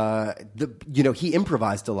fact, he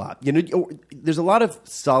improvised a lot. There's a lot of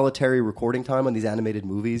solitary recording time on these animated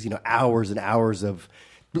movies. Hours and hours of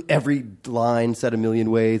every line said a million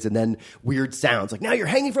ways, and then weird sounds like, now you're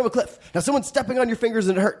hanging from a cliff, now someone's stepping on your fingers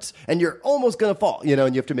and it hurts, and you're almost gonna fall, and you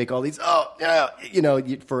have to make all these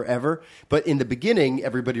forever. But in the beginning,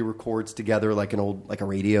 everybody records together like a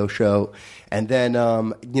radio show, and then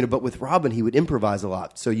but with Robin, he would improvise a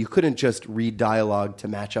lot, so you couldn't just read dialogue to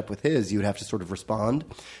match up with his. You would have to sort of respond.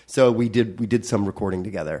 So we did some recording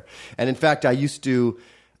together, and in fact, I used to.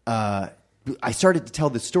 I started to tell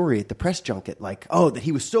this story at the press junket, that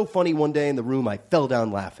he was so funny one day in the room, I fell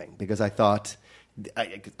down laughing because I thought,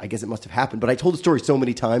 I guess it must have happened. But I told the story so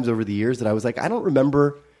many times over the years that I was like, I don't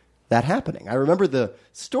remember that happening. I remember the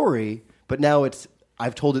story, but now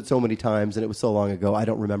I've told it so many times, and it was so long ago, I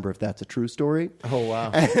don't remember if that's a true story. Oh, wow.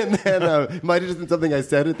 And then it might have just been something I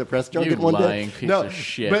said at the press junket one day. You lying piece of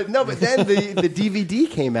shit. But then the DVD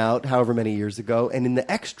came out however many years ago, and in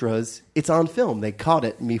the extras, it's on film. They caught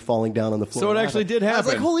it, me falling down on the floor. So it actually did happen. I was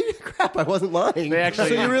like, holy crap, I wasn't lying. So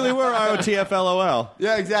you really were ROTFLOL.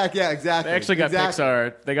 Yeah, exactly. They actually got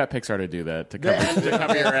Pixar. They got Pixar to do that to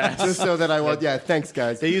cover your ass. Just so that I was. Yeah, thanks,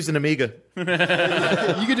 guys. They used an Amiga. You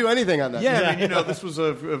could do anything on that. Yeah, I mean, this was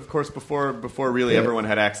of course before really everyone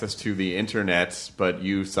had access to the internet, but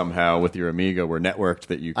you somehow with your Amiga were networked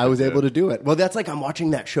that you. I was able to do it. Well, that's like I'm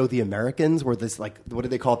watching that show, The Americans, where this what do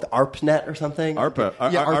they call it, the ARPANET or something?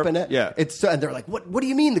 ARPANET. Yeah, and they're like, what do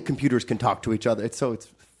you mean the computers can talk to each other? It's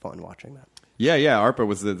fun watching that. Yeah, ARPA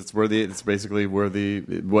was it's basically where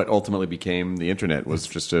what ultimately became the internet was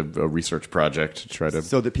just a research project to try to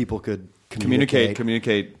so that people could communicate.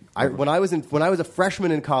 When I was a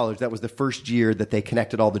freshman in college, that was the first year that they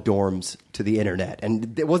connected all the dorms to the internet,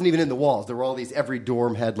 and it wasn't even in the walls. There were all these. Every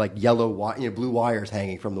dorm had like blue wires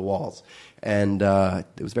hanging from the walls, and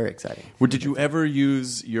it was very exciting. Well, did you ever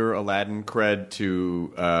use your Aladdin cred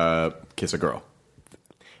to kiss a girl?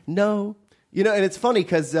 No, and it's funny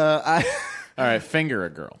because I. All right, finger a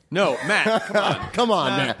girl. No, Matt, come on. Come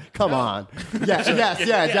on, Matt. Come on. Yes,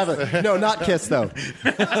 definitely. No, not kiss, though.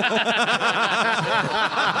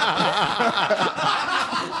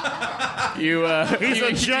 You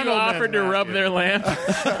offered to rub their lamp.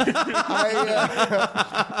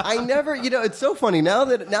 I never, it's so funny now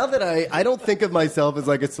that I don't think of myself as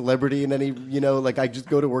like a celebrity in any, like I just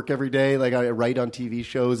go to work every day, like I write on TV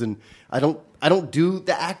shows, and I don't do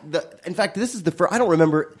the act. In fact, this is the first. I don't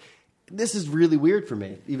remember. This is really weird for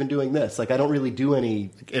me, even doing this. Like, I don't really do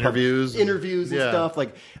any interviews and stuff.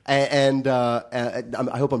 Like, and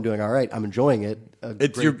I hope I'm doing all right. I'm enjoying it.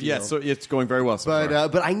 So it's going very well so far.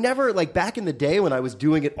 But I never, like, back in the day when I was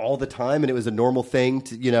doing it all the time and it was a normal thing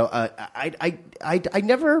to,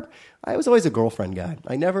 I was always a girlfriend guy.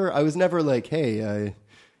 I was never like, hey,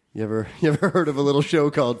 You ever heard of a little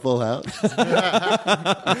show called Full House?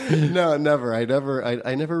 No, never. I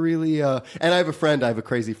never really. And I have a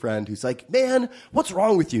crazy friend who's like, man, what's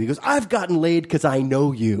wrong with you? He goes, I've gotten laid because I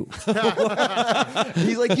know you.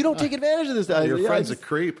 He's like, you don't take advantage of this. Your friend's a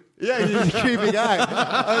creep. Yeah, he's a creepy guy.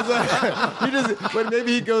 I was like, but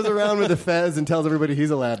maybe he goes around with a fez and tells everybody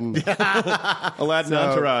he's Aladdin. Aladdin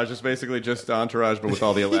Entourage is basically just Entourage, but with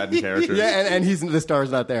all the Aladdin characters. Yeah, and the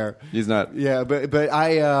star's not there. He's not. Yeah, but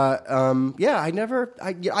I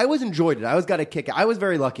always enjoyed it. I always got a kick. I was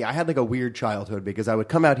very lucky. I had like a weird childhood because I would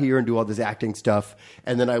come out here and do all this acting stuff,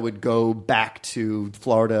 and then I would go back to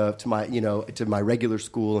Florida to my regular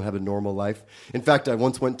school and have a normal life. In fact, I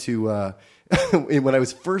once went to. When I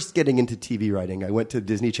was first getting into TV writing, I went to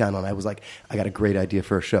Disney Channel and I was like, I got a great idea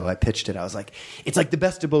for a show. I pitched it. I was like, it's like the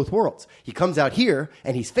best of both worlds. He comes out here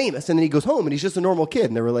and he's famous, and then he goes home and he's just a normal kid.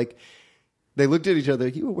 And they were like, they looked at each other.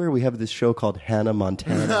 You aware we have this show called Hannah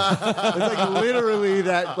Montana? It's like literally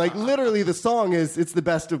that. Like literally, the song is "It's the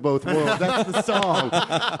best of both worlds." That's the song.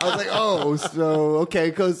 I was like, oh, so okay,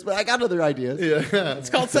 because I got other ideas. Yeah, it's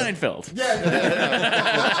called Seinfeld.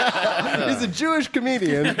 Yeah, he's a Jewish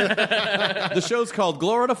comedian. The show's called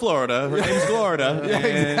Glorida, Florida. Her name's Glorida.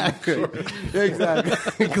 Yeah,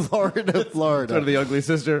 exactly. Glorida, Florida. Sort of the ugly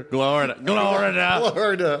sister. Glorida.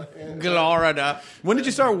 When did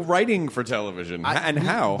you start writing for television? television, and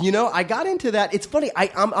how? You know, I got into that. It's funny.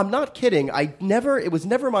 I'm not kidding. It was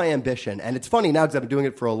never my ambition, and it's funny now because I've been doing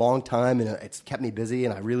it for a long time, and it's kept me busy,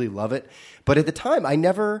 and I really love it. But at the time, I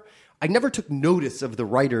never took notice of the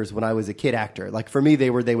writers when I was a kid actor. Like for me, they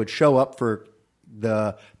would show up for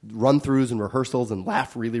the run-throughs and rehearsals and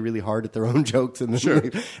laugh really, really hard at their own jokes.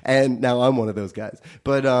 And now I'm one of those guys.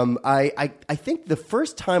 But I think the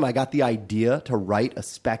first time I got the idea to write a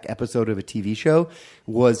spec episode of a TV show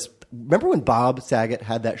was, remember when Bob Saget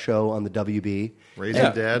had that show on the WB?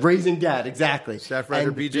 Raising Dad, exactly. Staff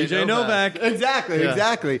writer BJ Novak.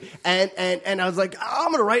 Exactly. And I was like,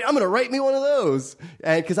 I'm gonna write me one of those.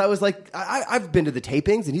 And because I was like, I've been to the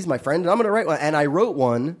tapings and he's my friend and I'm gonna write one. And I wrote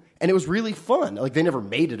one. And it was really fun. Like, they never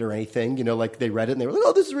made it or anything. You know, like, they read it and they were like,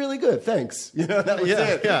 oh, this is really good. Thanks. You know, that was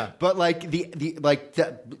it. Yeah. But, like,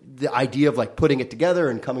 the idea of, like, putting it together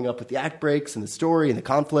and coming up with the act breaks and the story and the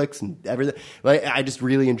conflicts and everything, like, I just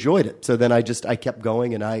really enjoyed it. So then I kept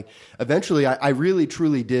going. And I eventually really,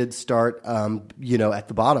 truly did start, you know, at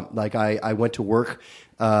the bottom. Like, I went to work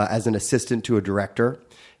as an assistant to a director,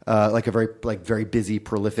 like a very busy,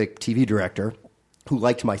 prolific TV director, who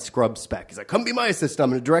liked my scrub spec. He's like, come be my assistant.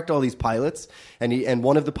 I'm going to direct all these pilots. And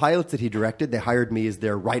one of the pilots that he directed, they hired me as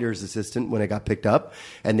their writer's assistant when it got picked up.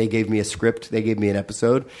 And they gave me a script. They gave me an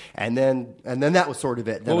episode. And then that was sort of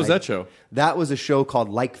it. What was that show? That was a show called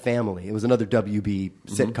Like Family. It was another WB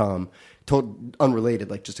sitcom. Unrelated,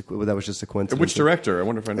 like that was just a coincidence. Which director? I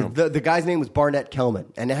wonder if I know. The guy's name was Barnett Kellman,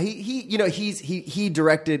 and he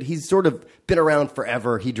directed. He's sort of been around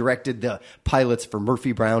forever. He directed the pilots for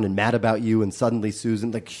Murphy Brown and Mad About You and Suddenly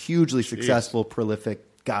Susan, like hugely successful,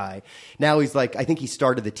 prolific guy. Now he's like, I think he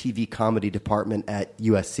started the TV comedy department at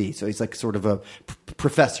USC, so he's like sort of a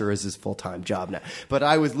professor is his full-time job now. But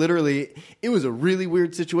I was literally, it was a really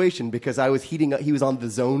weird situation because I was heating up. He was on the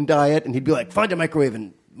Zone diet, and he'd be like, find a microwave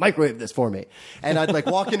and microwave this for me. And I'd like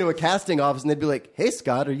walk into a casting office and they'd be like, hey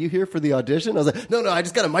Scott, are you here for the audition? I was like, no, I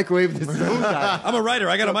just got to microwave this Zone guy. I'm a writer.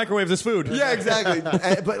 I got to microwave this food. Yeah, exactly.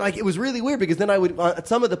 But like, it was really weird because then I would,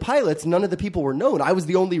 some of the pilots, none of the people were known. I was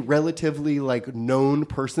the only relatively like known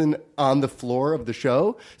person on the floor of the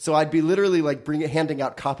show. So I'd be literally like handing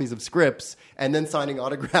out copies of scripts and then signing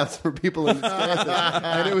autographs for people in the stands.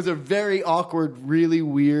 And it was a very awkward, really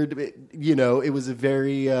weird, you know, it was a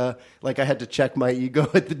very, like I had to check my ego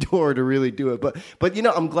at the door to really do it. But you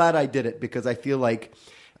know, I'm glad I did it because I feel like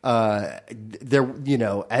there, you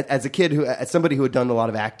know, as a kid as somebody who had done a lot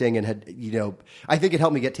of acting and had, you know, I think it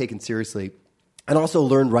helped me get taken seriously. And also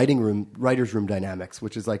learn writer's room dynamics,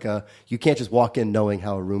 which is like you can't just walk in knowing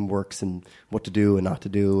how a room works and what to do and not to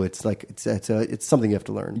do. It's like it's something you have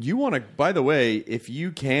to learn. You want to, by the way, if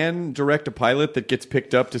you can direct a pilot that gets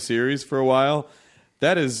picked up to series for a while,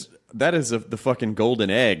 that is the fucking golden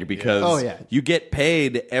egg because you get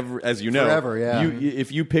paid as you know forever. Yeah.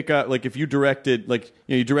 If you pick up, like if you directed, like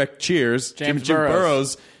you direct Cheers, Jimmy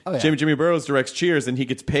Burrows. Jimmy Burrows directs Cheers, and he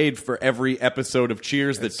gets paid for every episode of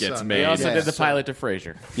Cheers that gets made. He also did the pilot to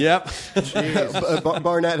Frasier. Yep.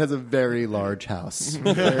 Barnett has a very large house.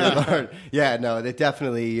 Very large. Yeah, no, it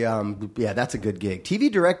definitely. That's a good gig.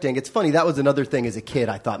 TV directing. It's funny. That was another thing as a kid.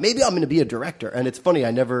 I thought maybe I'm going to be a director, and it's funny. I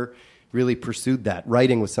never really pursued that.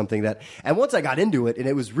 Writing was something that, and once I got into it, and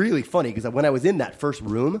it was really funny because when I was in that first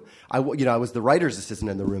room, I was the writer's assistant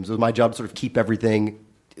in the room. So it was my job to sort of keep everything,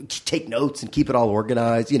 take notes and keep it all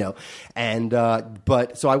organized, you know. And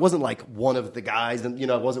but so I wasn't like one of the guys, and you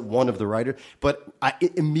know, I wasn't one of the writers. But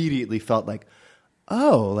it immediately felt like,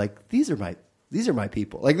 oh, like these are my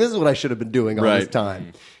people. Like this is what I should have been doing all this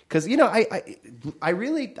time. Because, you know,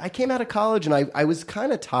 I came out of college and I was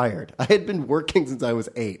kind of tired. I had been working since I was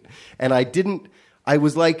 8. And I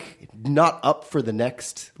was like not up for the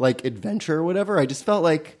next like adventure or whatever. I just felt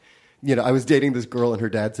like, you know, I was dating this girl and her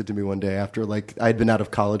dad said to me one day after like I'd been out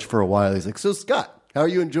of college for a while, he's like, so Scott, how are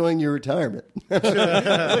you enjoying your retirement? Like,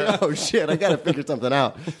 oh shit, I got to figure something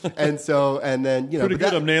out. And then, you know, pretty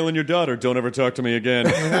good. I'm nailing your daughter. Don't ever talk to me again.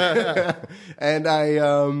 And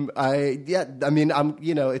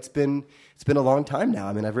you know, it's been a long time now.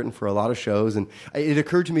 I mean, I've written for a lot of shows, and it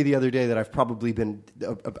occurred to me the other day that I've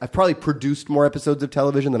probably produced more episodes of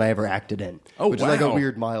television than I ever acted in, which is like a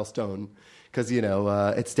weird milestone. Because, you know,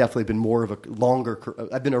 it's definitely been more of a longer...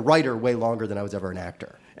 I've been a writer way longer than I was ever an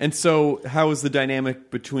actor. And so how is the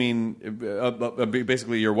dynamic between...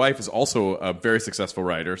 basically, your wife is also a very successful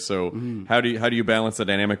writer. So how do you balance the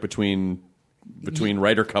dynamic between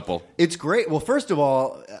writer couple? It's great. Well, first of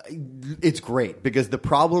all, it's great because the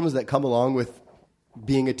problems that come along with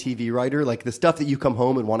being a TV writer, like the stuff that you come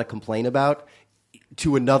home and want to complain about...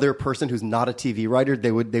 to another person who's not a TV writer,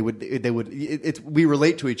 we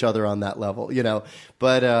relate to each other on that level, you know.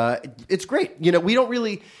 But it's great. You know, we don't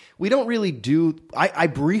really do. I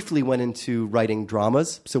briefly went into writing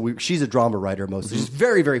dramas. So she's a drama writer mostly. She's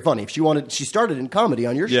very, very funny. If she started in comedy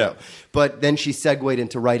on your show, but then she segued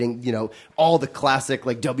into writing, you know, all the classic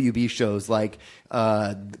like WB shows like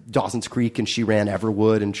Dawson's Creek, and she ran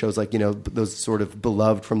Everwood and shows like, you know, those sort of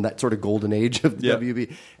beloved from that sort of golden age of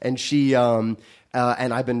WB. And she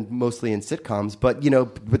and I've been mostly in sitcoms, but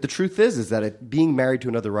the truth is that being married to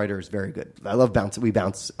another writer is very good. I love we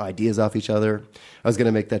bounce ideas off each other. I was going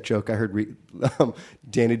to make that joke. I heard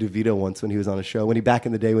Danny DeVito once when he was on a show, back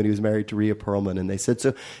in the day when he was married to Rhea Perlman, and they said,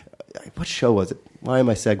 so what show was it? Why am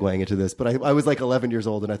I segueing into this? But I was like 11 years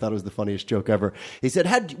old, and I thought it was the funniest joke ever. He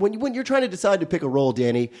said, when you're trying to decide to pick a role,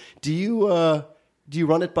 Danny, do you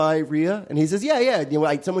run it by Rhea? And he says, yeah. You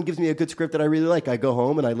know, someone gives me a good script that I really like. I go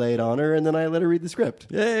home and I lay it on her, and then I let her read the script.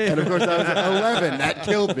 Yay. And of course, I was 11. That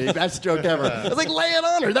killed me. Best joke ever. I was like, lay it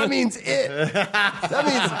on her. That means it. That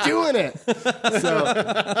means doing it.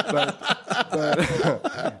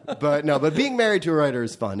 But being married to a writer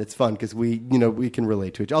is fun. It's fun because we can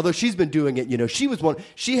relate to each other. Although she's been doing it, you know, she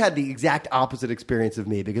had the exact opposite experience of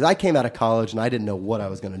me because I came out of college and I didn't know what I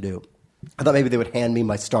was going to do. I thought maybe they would hand me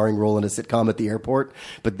my starring role in a sitcom at the airport,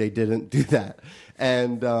 but they didn't do that.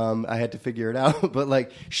 And I had to figure it out. But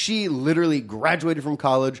like, she literally graduated from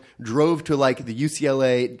college, drove to like the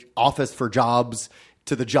UCLA office for jobs,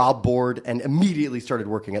 to the job board, and immediately started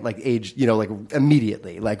working at like age, you know, like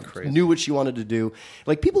immediately, like crazy. Knew what she wanted to do.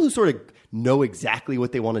 Like people who sort of know exactly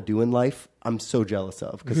what they want to do in life, I'm so jealous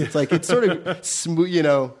of, because it's like, it's sort of smooth, you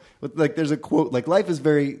know. Like there's a quote, like life is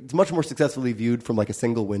it's much more successfully viewed from like a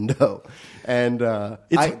single window, and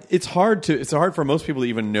it's hard for most people to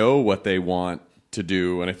even know what they want to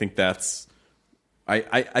do, and I think that's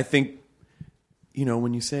I think, you know,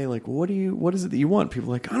 when you say like, what is it that you want? People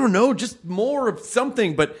are like, I don't know, just more of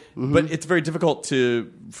something, but it's very difficult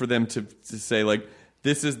for them to say like,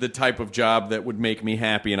 this is the type of job that would make me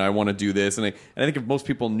happy, and I want to do this, and I think if most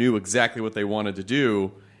people knew exactly what they wanted to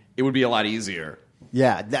do, it would be a lot easier.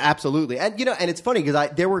 Yeah, absolutely. And you know, and it's funny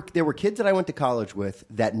because there were kids that I went to college with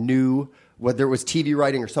that knew, whether it was TV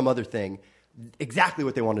writing or some other thing, exactly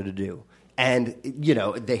what they wanted to do. And you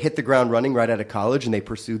know, they hit the ground running right out of college, and they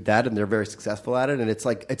pursued that, and they're very successful at it. And it's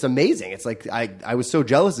like, it's amazing. It's like I was so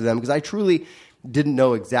jealous of them because I truly didn't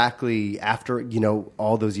know exactly, after, you know,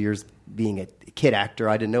 all those years being a kid actor,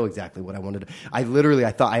 I didn't know exactly what I wanted to. I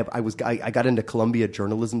thought I got into Columbia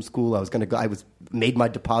Journalism School. I was going to go. I made my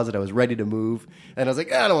deposit. I was ready to move, and I was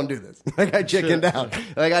like, I don't want to do this. Like I chickened out.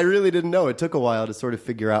 Like I really didn't know. It took a while to sort of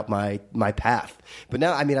figure out my path. But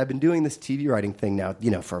now, I mean, I've been doing this TV writing thing now,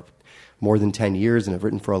 you know, for more than 10 years, and I've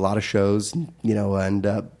written for a lot of shows, you know,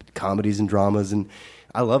 and comedies and dramas, and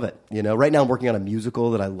I love it. You know, right now I'm working on a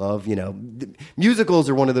musical that I love. You know, musicals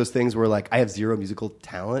are one of those things where like I have zero musical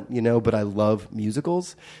talent, you know, but I love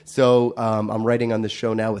musicals. So I'm writing on this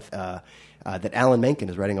show now with that Alan Menken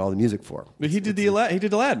is writing all the music for. But he did Aladdin.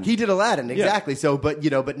 He did Aladdin, exactly. Yeah. So,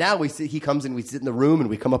 but now he comes and we sit in the room and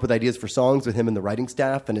we come up with ideas for songs with him and the writing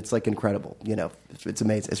staff, and it's like incredible. You know, it's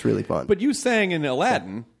amazing. It's really fun. But you sang in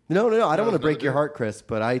Aladdin. No. I don't want to break your heart, Chris,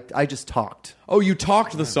 but I just talked. Oh, you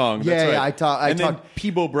talked the song. That's right. Yeah, I talked. And then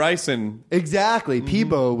Peebo Bryson. Exactly.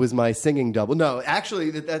 Mm-hmm. Peebo was my singing double. No,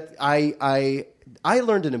 actually, I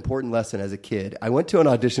learned an important lesson as a kid. I went to an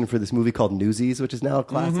audition for this movie called Newsies, which is now a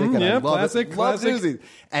classic. Mm-hmm, and yeah, I love classic. It. Love Newsies.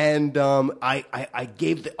 And I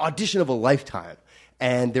gave the audition of a lifetime.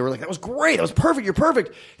 And they were like, that was great. That was perfect. You're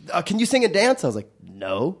perfect. Can you sing and dance? I was like,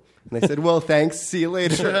 no. And they said, well, thanks. See you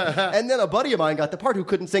later. And then a buddy of mine got the part who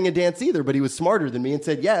couldn't sing and dance either, but he was smarter than me and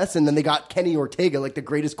said yes. And then they got Kenny Ortega, like the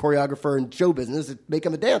greatest choreographer in show business, to make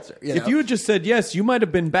him a dancer. You know? If you had just said yes, you might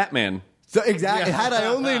have been Batman. So exactly, had I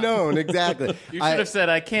only known, exactly. You should have said,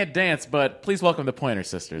 I can't dance, but please welcome the Pointer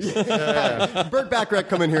Sisters. Burt Bacharach,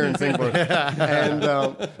 come in here and sing for us. And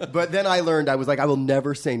but then I learned, I was like, I will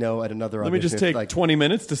never say no at another audition. Let me just take 20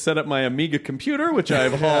 minutes to set up my Amiga computer, which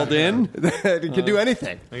I've hauled in. It can do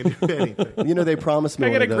anything. You know, they promised me.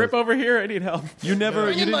 I got a grip over here. I need help. You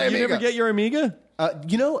never get your Amiga?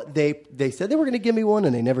 You know, they said they were going to give me one,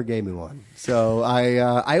 and they never gave me one. So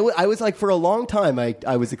I was like, for a long time,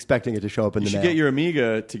 I was expecting it to show up in the mail. You should get your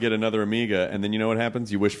Amiga to get another Amiga, and then you know what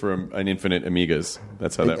happens? You wish for an infinite Amigas.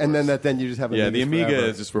 That's how that works. And then you just have Amigas the Amiga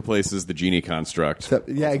forever. just replaces the Genie construct. So,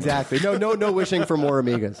 yeah, exactly. No wishing for more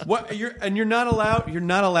Amigas. What? You're not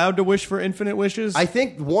allowed to wish for infinite wishes? I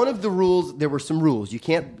think one of the rules, there were some rules. You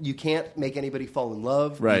can't make anybody fall in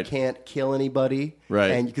love. Right. You can't kill anybody.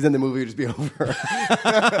 Right. And because then the movie would just be over.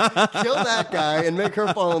 Kill that guy and make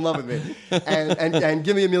her fall in love with me, and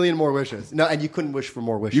give me 1 million more wishes. No, and you couldn't wish for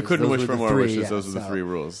more wishes. You couldn't Those wish were for the more three, wishes. yeah, Those are the so, 3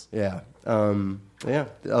 rules. Yeah.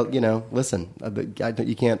 Listen,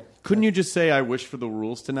 you can't. Couldn't you just say, I wish for the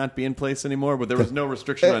rules to not be in place anymore? But there was no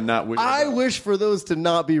restriction on not wishing. I wish for those to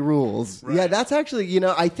not be rules. Right. Yeah, that's actually,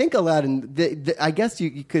 I think Aladdin, I guess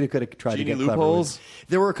you could have tried Genie to get loopholes? clever.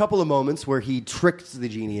 There were a couple of moments where he tricked the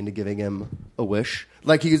genie into giving him a wish.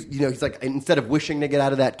 Like, he's like, instead of wishing to get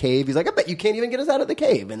out of that cave, he's like, I bet you can't even get us out of the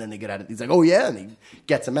cave. And then they get out of it. He's like, oh, yeah. And he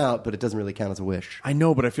gets him out, but it doesn't really count as a wish. I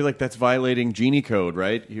know, but I feel like that's violating Genie code,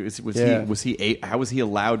 right? How was he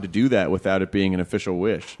allowed to do that without it being an official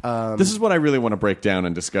wish? This is what I really want to break down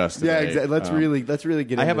and discuss today. Yeah, exactly. Let's really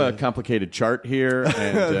get into it. I have a complicated chart here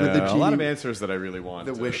and a lot of answers that I really want.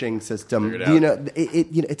 The wishing system. It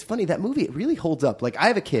It's funny, that movie, it really holds up. Like, I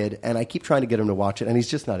have a kid, and I keep trying to get him to watch it, and he's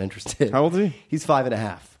just not interested. How old is he? He's 5.5.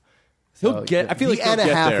 He'll get. I feel like he'll and a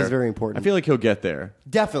get half there. is very important. I feel like he'll get there.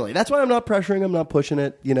 Definitely. That's why I'm not pressuring him, not pushing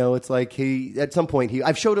it. It's like at some point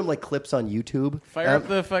I've showed him like clips on YouTube. Fire up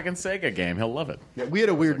the fucking Sega game. He'll love it. Yeah, we had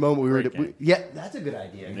a weird moment. That's a good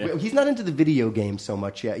idea. Yeah. He's not into the video games so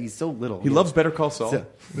much yet. He's so little. He loves Better Call Saul.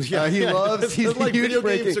 He loves. He's like huge video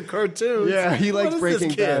Breaking. games or cartoons. Yeah, he likes What is Breaking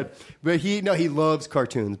this kid? Bad. But he loves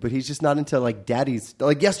cartoons. But he's just not into like daddy's.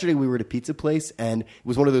 Like yesterday, we were at a pizza place, and it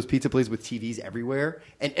was one of those pizza places with TVs everywhere,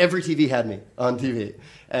 and every TV had me on TV.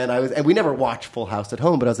 And we never watch Full House at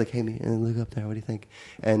home, but I was like, hey, look up there. What do you think?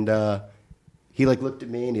 And he like looked at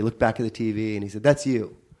me, and he looked back at the TV, and he said, that's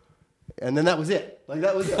you. And then that was it. Like,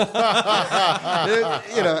 that was it. And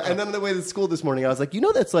then on the way to school this morning, I was like,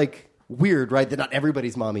 that's like weird, right? That not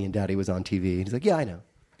everybody's mommy and daddy was on TV. And he's like, yeah, I know.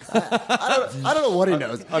 I don't know what he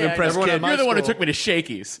knows. Unimpressed kid. You're the one who took me to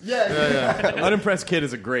Shakey's. Yeah. Unimpressed kid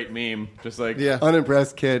is a great meme. Just like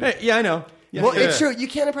Unimpressed kid. Hey, yeah, I know. Yeah. Well, it's true. You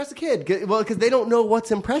can't impress a kid. Well, because they don't know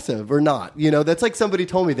what's impressive or not. That's like somebody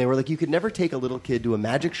told me. They were like, you could never take a little kid to a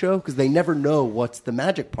magic show because they never know what's the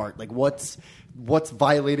magic part. Like, what's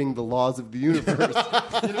violating the laws of the universe. You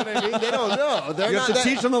know what I mean? They don't know. You have to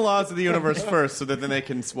teach them the laws of the universe first so that then they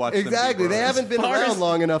can watch them. Exactly. They haven't been around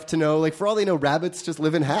long enough to know. Like, for all they know, rabbits just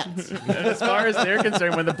live in hats. As far as they're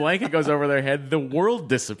concerned, when the blanket goes over their head, the world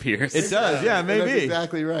disappears. It does. Yeah, maybe. That's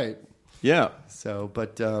exactly right. Yeah. So,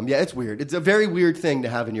 but it's weird. It's a very weird thing to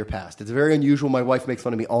have in your past. It's very unusual. My wife makes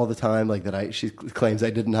fun of me all the time, like that. She claims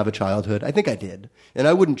I didn't have a childhood. I think I did, and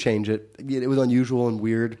I wouldn't change it. It was unusual and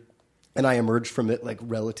weird, and I emerged from it like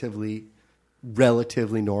relatively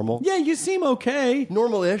normal. Yeah, you seem okay.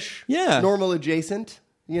 Normal-ish. Yeah. Normal adjacent.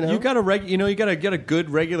 You got you got to get a good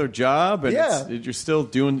regular job, and you're still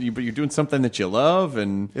doing, but you're doing something that you love,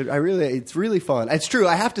 and it's really fun. It's true.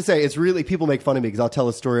 I have to say, it's really, people make fun of me because I'll tell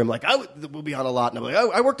a story. I'm like, we'll be on a lot, and I'm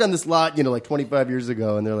like, I worked on this lot, like 25 years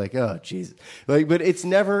ago, and they're like, oh, Jesus. Like, but it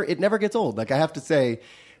never gets old. Like, I have to say,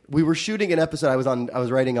 we were shooting an episode. I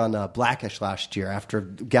was writing on Blackish last year after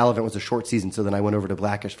Gallivant was a short season, so then I went over to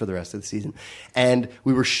Blackish for the rest of the season, and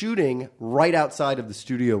we were shooting right outside of the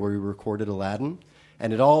studio where we recorded Aladdin.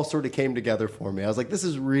 And it all sort of came together for me. I was like, this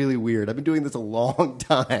is really weird. I've been doing this a long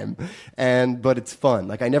time, but it's fun.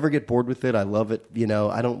 Like, I never get bored with it. I love it.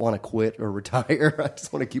 I don't want to quit or retire. I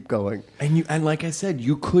just want to keep going. And like I said,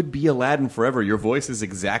 you could be Aladdin forever. Your voice is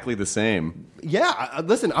exactly the same. Yeah,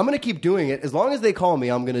 listen, I'm going to keep doing it. As long as they call me,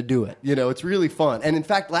 I'm going to do it. It's really fun. And in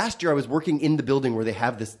fact, last year I was working in the building where they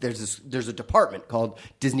have this. There's a department called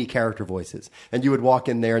Disney Character Voices, and you would walk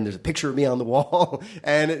in there, and there's a picture of me on the wall,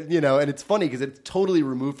 and and it's funny because it's totally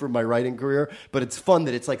removed from my writing career, but it's fun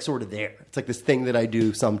that it's like sort of there. It's like this thing that I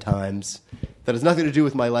do sometimes that has nothing to do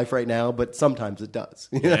with my life right now, but sometimes it does.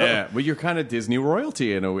 Yeah, well, you're kind of Disney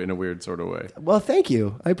royalty in a weird sort of way. Well, thank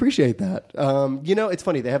you. I appreciate that. It's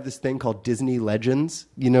funny. They have this thing called Disney Legends,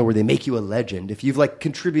 where they make you a legend. If you've like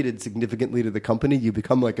contributed significantly to the company, you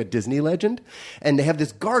become like a Disney legend. And they have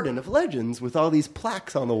this garden of legends with all these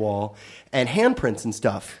plaques on the wall and handprints and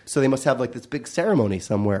stuff. So they must have like this big ceremony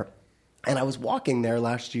somewhere. And I was walking there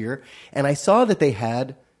last year, and I saw that they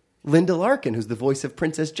had Linda Larkin, who's the voice of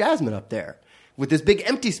Princess Jasmine, up there with this big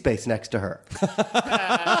empty space next to her.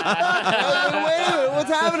 I was like, wait a minute, what's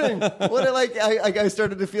happening? I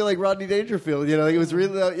started to feel like Rodney Dangerfield. It was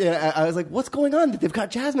really. I was like, what's going on? They've got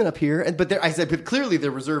Jasmine up here, but clearly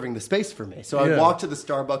they're reserving the space for me. So I would walk to the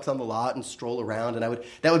Starbucks on the lot and stroll around, and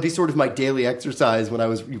that would be sort of my daily exercise when I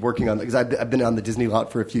was working on, because I've been on the Disney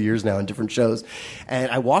lot for a few years now in different shows, and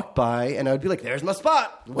I walked by and I would be like, there's my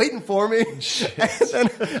spot, waiting for me. And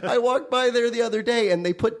then I walked by there the other day, and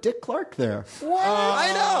they put Dick Clark there. What?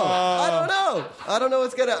 I know. I don't know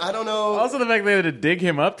what's gonna. I don't know. Also, the fact they had to dig him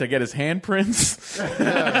him up to get his handprints.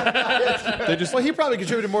 Well, he probably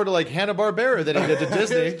contributed more to like Hanna-Barbera than he did to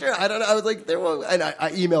Disney. It's true. I don't know. I was like, and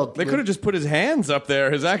I emailed. They could have just put his hands up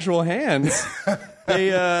there, his actual hands.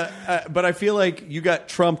 But I feel like you got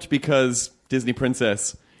trumped because Disney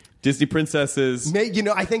princesses. I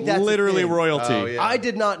think that's literally the thing. royalty. Oh, yeah. I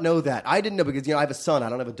did not know that. I didn't know because I have a son. I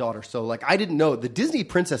don't have a daughter, so like I didn't know the Disney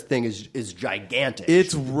princess thing is gigantic.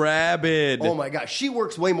 It's rabid. Oh my gosh, she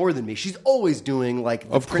works way more than me. She's always doing like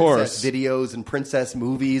the Of princess course. videos and princess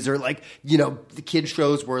movies, or like the kid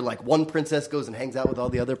shows where like one princess goes and hangs out with all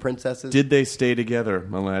the other princesses. Did they stay together,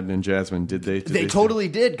 Aladdin and Jasmine? Did they? They totally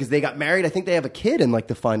did because they got married. I think they have a kid in like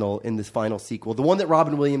this final sequel, the one that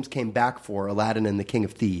Robin Williams came back for, Aladdin and the King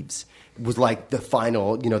of Thieves. Was like the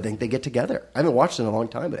final, they get together. I haven't watched it in a long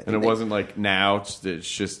time, but wasn't like now. It's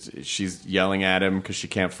just she's yelling at him because she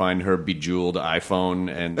can't find her bejeweled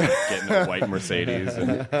iPhone and getting a white Mercedes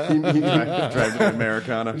and driving an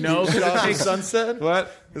Americana. No, Shot of Sunset.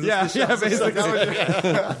 What? Yeah, basically.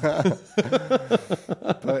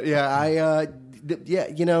 But yeah,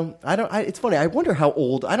 I don't. It's funny. I wonder how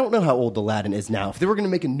old. I don't know how old Aladdin is now. If they were going to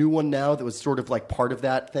make a new one now that was sort of like part of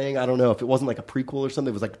that thing, I don't know. If it wasn't like a prequel or something,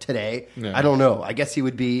 it was like today. Yeah. I don't know. I guess he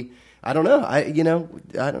would be. I don't know. I don't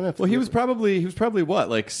know. Well, he was probably what,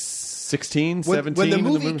 like 16, 17? When the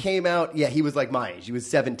movie came out, yeah, he was like my age. He was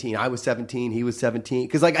 17. I was 17. He was 17.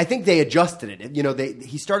 Because like I think they adjusted it.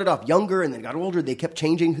 He started off younger and then got older. They kept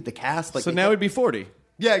changing the cast. Like so now he'd be 40.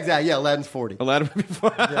 Yeah, exactly. Yeah, Aladdin's 40. Aladdin would be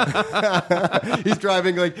 40. He's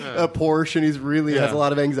driving like a Porsche, and he's really has a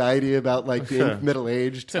lot of anxiety about like being middle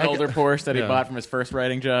aged. It's an older Porsche that he bought from his first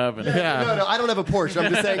writing job. And No, I don't have a Porsche.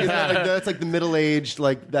 I'm just saying that's like the middle aged.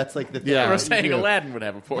 Like that's like the thing. I was saying Aladdin would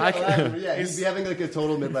have a Porsche. He'd be having like a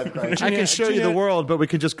total midlife crisis. I can show you the world, but we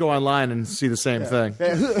could just go online and see the same thing.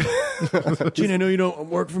 Gene, I know you don't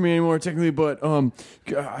work for me anymore technically, but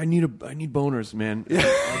I need boners, man.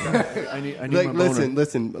 I need like, my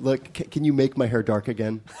boner. listen. Look, can you make my hair dark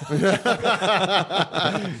again?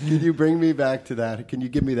 Can you bring me back to that? Can you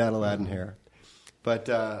give me that Aladdin hair? But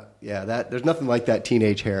there's nothing like that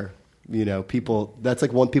teenage hair. People. That's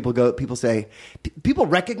like one people say. People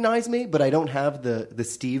recognize me, but I don't have the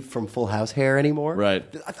Steve from Full House hair anymore. Right.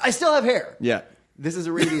 I still have hair. Yeah. This is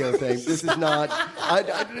a radio thing. This is not.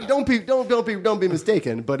 Don't be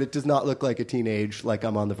mistaken. But it does not look like a teenage. Like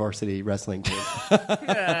I'm on the varsity wrestling team.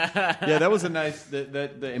 Yeah, that was a nice.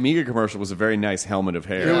 The Amiga commercial was a very nice helmet of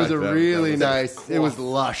hair. It was really nice. It was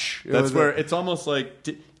lush. It's almost like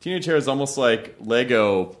teenage hair is almost like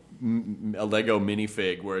Lego. A Lego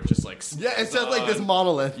minifig where it just like it's just like this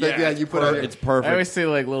monolith that you put on. It's perfect. I always see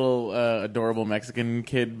like little adorable Mexican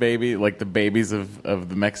kid baby, like the babies of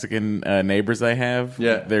the Mexican neighbors I have.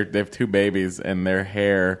 Yeah, they have two babies and their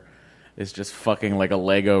hair is just fucking like a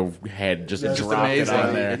Lego head, just dropped it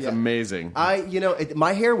on there. It's amazing.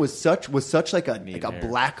 My hair was such like a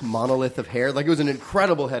black monolith of hair. Like it was an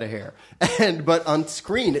incredible head of hair. But on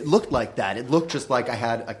screen it looked like that. It looked just like I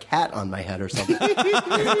had a cat on my head or something.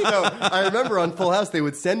 So I remember on Full House they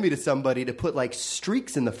would send me to somebody to put like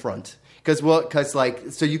streaks in the front. Because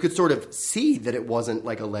so you could sort of see that it wasn't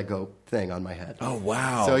like a Lego thing on my head. Oh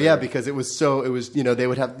wow! So yeah, because it was they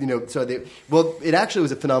would have it actually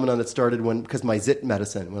was a phenomenon that started because my zit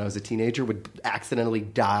medicine when I was a teenager would accidentally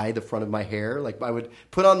dye the front of my hair. Like I would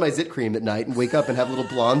put on my zit cream at night and wake up and have little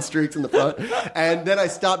blonde streaks in the front. And then I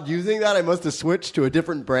stopped using that. I must have switched to a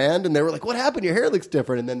different brand, and they were like, "What happened? Your hair looks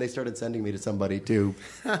different." And then they started sending me to somebody to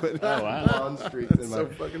put blonde streaks in my. So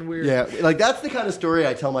fucking weird. Yeah, like that's the kind of story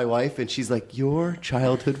I tell my wife, and she's like, "Your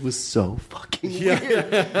childhood was so fucking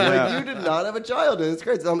weird. Like you did not have a childhood. It's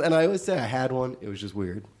great." And I always say I had one. It was just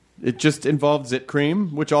weird. It just involved zit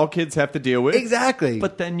cream, which all kids have to deal with. Exactly.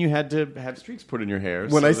 But then you had to have streaks put in your hair.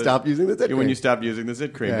 When I stopped using the zit cream. When you stopped using the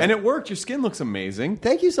zit cream. Yeah. And it worked. Your skin looks amazing.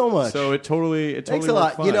 Thank you so much. So it totally Thanks a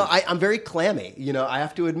lot. fine. I'm very clammy. I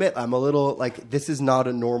have to admit, I'm a little, like, this is not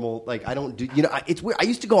a normal, like, I don't do, it's weird. I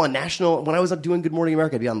used to go on national, when I was doing Good Morning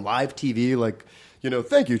America, I'd be on live TV, like,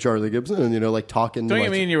 thank you, Charlie Gibson, and, like, talking. Don't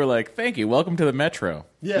you mean you were like, thank you, welcome to the Metro?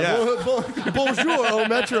 Yeah. Bonjour, au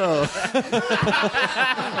Metro.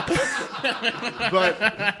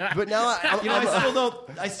 but now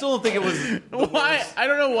I still don't think it was. Why? I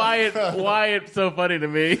don't know why it's so funny to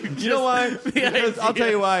me. You know why? Because I'll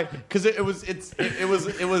tell you why. Because it was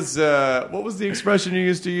what was the expression you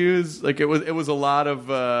used to use? Like it was a lot of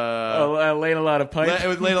laying a lot of pipe. It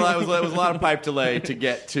was a lot of pipe delay to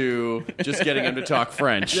get to just getting him to talk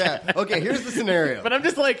French. Yeah. Okay. Here's the scenario. But I'm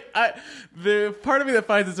just like the part of me that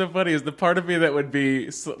finds it so funny is the part of me that would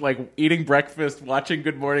be like eating breakfast, watching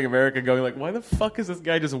Good Morning America, going like, why the fuck is this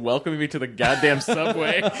guy just welcoming me to the goddamn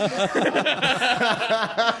subway?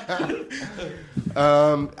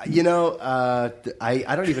 I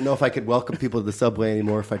don't even know if I could welcome people to the subway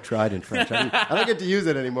anymore if I tried in French. I don't get to use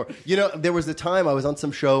it anymore. There was a time I was on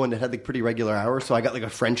some show and it had like pretty regular hours, so I got like a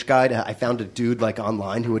French guide. I found a dude like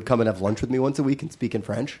online who would come and have lunch with me once a week and speak in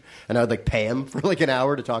French, and I would like pay him for like an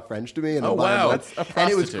hour to talk French to me. And that's a prostitute. And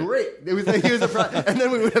it was great. It was like he was and then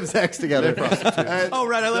we would have sex together. And, oh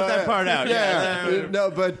right, I left that part out. Yeah. No,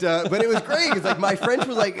 but it was great. It's like my French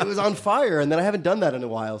was like it was on fire, and then I haven't done that in a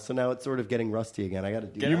while, so now it's sort of getting rusty again. I got to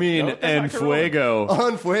do. You mean en fuego?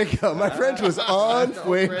 On fuego. My French was on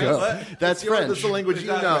fuego. That's French. That's the language you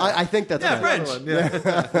know. I think that's French.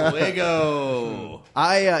 Fuego.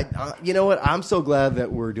 You know what? I'm so glad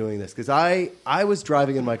that we're doing this because I was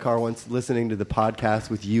driving in my car once listening to the podcast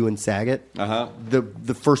with you and Saget.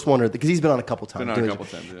 The first one, because he's been on a couple times.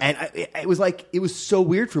 And it was like it was so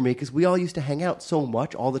weird for me because we all used to hang out so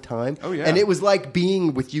much all the time. Oh yeah. And it was like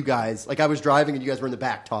being with you guys. Like I was driving and you guys were in the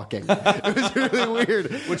back talking. It was really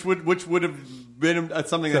weird. Which would have been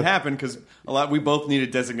something that happened because we both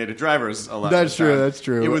needed designated drivers a lot. That's true. That's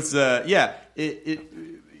true. It was the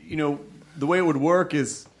way it would work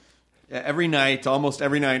is almost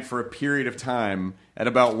every night for a period of time at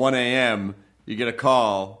about 1 a.m. you get a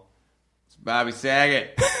call. It's Bobby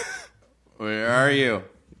Saget. Where are you?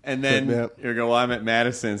 And then you go, well, I'm at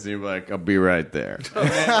Madison's, and you're like, I'll be right there. And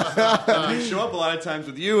then we'd show up a lot of times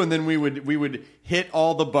with you, and then we would hit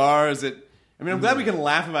all the bars at. I mean, I'm glad we can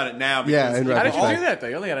laugh about it now. Because how did you do that, though?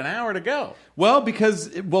 You only had an hour to go. Well,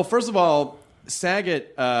 first of all,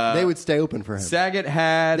 Saget... they would stay open for him. Saget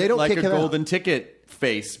had like a golden ticket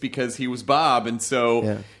face because he was Bob, and so...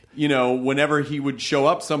 Yeah. Whenever he would show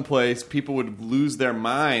up someplace, people would lose their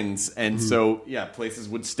minds. And so, places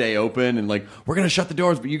would stay open and like, we're going to shut the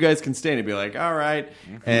doors, but you guys can stay. And he'd be like, all right.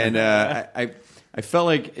 And I felt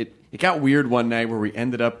like it got weird one night where we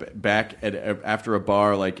ended up back after a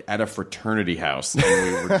bar, like at a fraternity house. And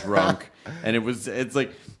we were drunk. And it's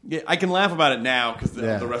like, I can laugh about it now because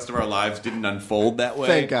the rest of our lives didn't unfold that way.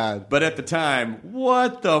 Thank God. But at the time,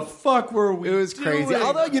 what the fuck were we doing? It was crazy.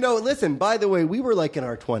 Although, listen, by the way, we were like in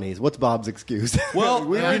our 20s. What's Bob's excuse? Well,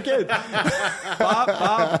 we were kids.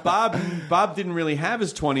 Bob didn't really have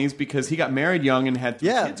his 20s because he got married young and had 3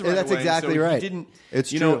 kids right that's away. exactly so right. He didn't,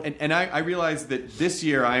 it's true. And I realized that this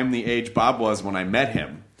year I am the age Bob was when I met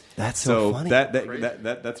him. That's so funny.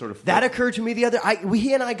 That sort of that occurred to me the other.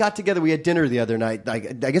 He and I got together. We had dinner the other night. I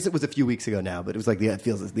guess it was a few weeks ago now, but it was like it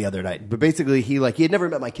feels like the other night. But basically, he had never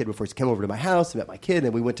met my kid before. So he came over to my house, met my kid,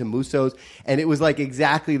 and we went to Musso's, and it was like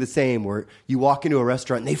exactly the same. Where you walk into a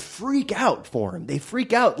restaurant and they freak out for him. They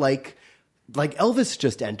freak out like Elvis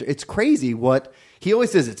just entered. It's crazy what. He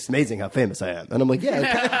always says, it's amazing how famous I am. And I'm like,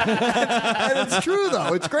 yeah. And it's true,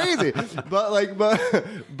 though. It's crazy.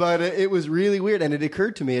 But it was really weird. And it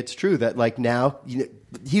occurred to me, it's true that, like, now,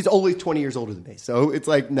 he's always 20 years older than me. So it's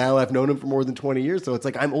like now I've known him for more than 20 years. So it's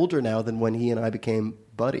like I'm older now than when he and I became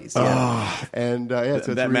buddies. Oh. And,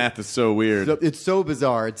 so that math is so weird. It's so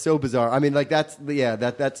bizarre. It's so bizarre. I mean, like,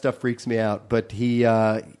 that stuff freaks me out. But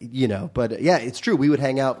it's true. We would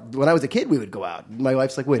hang out. When I was a kid, we would go out. My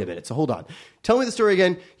wife's like, wait a minute. So hold on. Tell me the story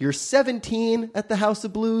again. You're 17 at the House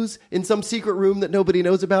of Blues in some secret room that nobody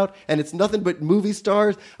knows about, and it's nothing but movie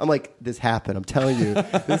stars. I'm like, this happened. I'm telling you,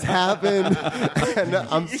 this happened. And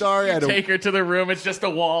I'm sorry. I don't take her to the room. It's just a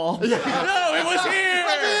wall. No, it was here.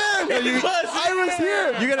 I was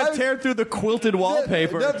here. You got to tear through the quilted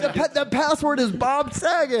wallpaper. The password is Bob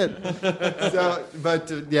Saget.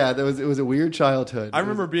 It was a weird childhood. I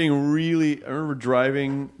remember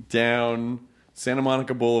driving down Santa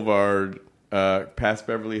Monica Boulevard. Past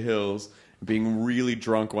Beverly Hills, being really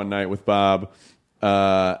drunk one night with Bob,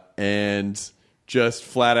 and just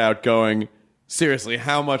flat out going, seriously,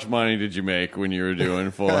 how much money did you make when you were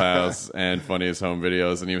doing Full House and Funniest Home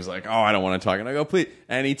Videos? And he was like, oh, I don't want to talk. And I go, please.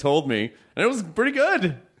 And he told me, and it was pretty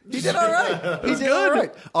good. He did all right. He did all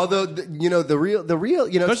right. Although, the real,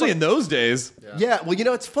 especially in those days. Yeah. Well,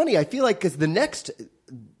 it's funny. I feel like because the next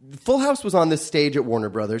Full House was on this stage at Warner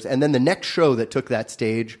Brothers, and then the next show that took that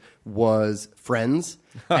stage was Friends,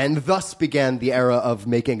 and thus began the era of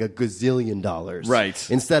making a gazillion dollars, right?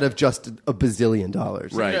 Instead of just a bazillion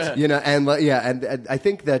dollars, right? And I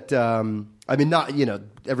think that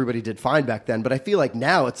everybody did fine back then. But I feel like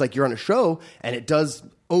now it's like you're on a show and it does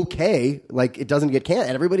okay, like it doesn't get canned,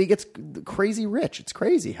 and everybody gets crazy rich. It's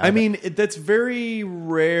crazy. That's very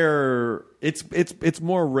rare. It's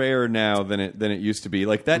more rare now than it used to be.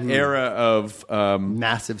 Like that era of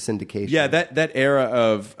massive syndication. Yeah, that era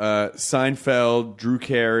of Seinfeld, Drew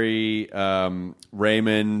Carey,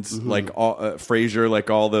 Raymond, like Frasier, like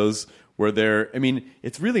all those where they're. I mean,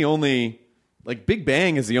 it's really only. Like Big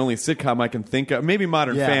Bang is the only sitcom I can think of. Maybe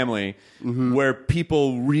Modern Family, where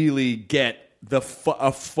people really get a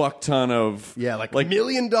fuck ton of like $1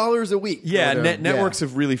 million a week. Yeah, networks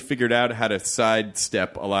have really figured out how to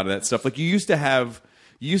sidestep a lot of that stuff. Like you used to have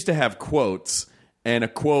quotes, and a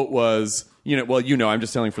quote was, I'm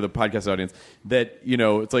just telling for the podcast audience that,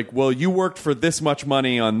 it's like, well, you worked for this much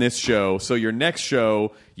money on this show, so your next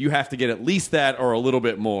show you have to get at least that or a little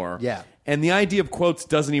bit more. Yeah. And the idea of quotes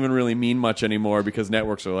doesn't even really mean much anymore because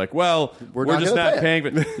networks are like, well, we're just not paying.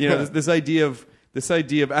 But this idea of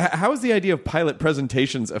how has the idea of pilot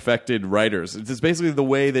presentations affected writers? It's just basically the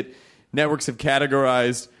way that networks have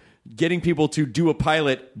categorized getting people to do a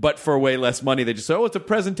pilot, but for way less money. They just say, it's a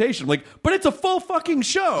presentation. Like, but it's a full fucking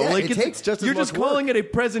show. Yeah, like, it takes just as you're much just calling work. it a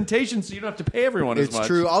presentation, so you don't have to pay everyone as much. It's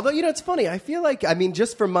true. Although, it's funny. I feel like,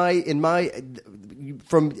 just from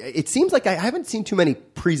it seems like I haven't seen too many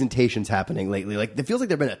presentations happening lately. Like, it feels like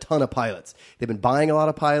there've been a ton of pilots. They've been buying a lot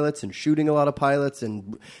of pilots and shooting a lot of pilots,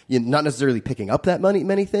 and not necessarily picking up that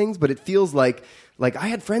many things. But it feels like I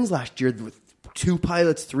had friends last year with 2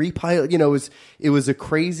 pilots, 3 pilots. It was a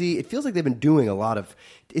crazy. It feels like they've been doing a lot of.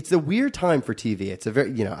 It's a weird time for TV. It's a very,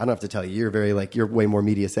 I don't have to tell you. You're way more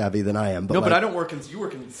media savvy than I am. But but I don't work in. You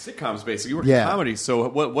work in sitcoms, basically. You work in comedy. So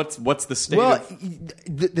what's the state? Well,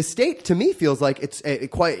 the state to me feels like it's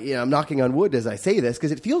quite. I'm knocking on wood as I say this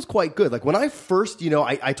because it feels quite good. Like when I first,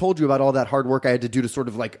 I told you about all that hard work I had to do to sort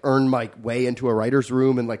of like earn my way into a writer's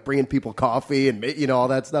room and like bringing people coffee and all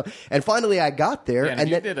that stuff. And finally, I got there. Yeah, and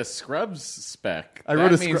you did a Scrubs spec. I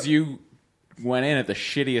wrote that means you went in at the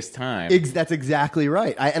shittiest time. That's exactly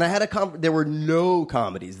right. I had there were no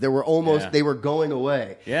comedies. There were they were going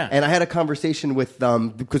away. Yeah. And I had a conversation with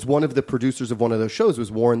because one of the producers of one of those shows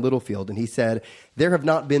was Warren Littlefield, and he said there have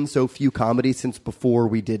not been so few comedies since before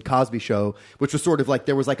we did Cosby Show, which was sort of like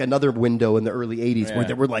there was like another window in the early 80s where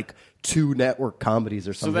there were like 2 network comedies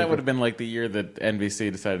or something. So that would have been like the year that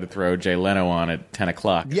NBC decided to throw Jay Leno on at 10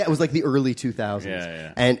 o'clock. Yeah, it was like the early 2000s.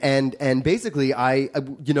 Yeah. And basically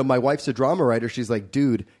my wife's a drama writer. She's like,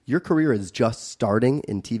 dude, your career is just starting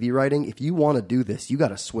in TV writing. If you want to do this, you got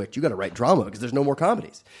to switch. You got to write drama because there's no more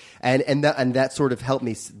comedies. And that sort of helped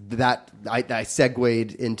me. I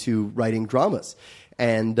segued into writing dramas.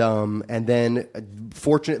 And then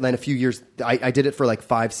fortunately, in a few years, I did it for like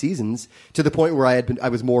 5 seasons to the point where I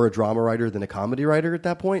was more a drama writer than a comedy writer at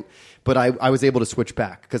that point. But I was able to switch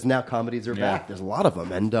back because now comedies are back. There's a lot of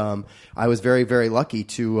them. And I was very, very lucky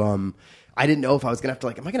to I didn't know if I was going to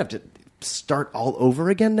have to am I going to have to start all over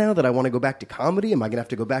again now that I want to go back to comedy? Am I going to have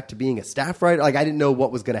to go back to being a staff writer? Like I didn't know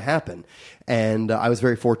what was going to happen. And I was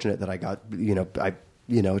very fortunate that I got,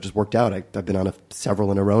 it just worked out. I've been on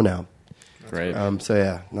several in a row now. Great. So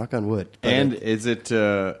yeah, knock on wood. And is it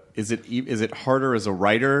harder as a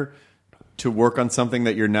writer to work on something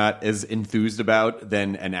that you're not as enthused about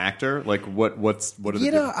than an actor? Like what are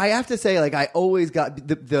the I have to say, like I always got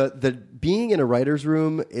the being in a writer's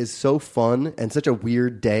room is so fun and such a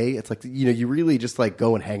weird day. It's like you really just like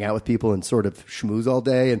go and hang out with people and sort of schmooze all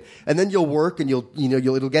day, and then you'll work and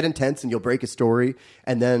it'll get intense and you'll break a story,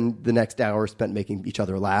 and then the next hour spent making each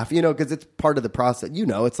other laugh. Because it's part of the process.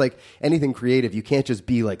 It's like anything creative. You can't just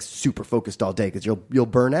be like super focused all day because you'll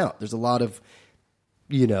burn out. There's a lot of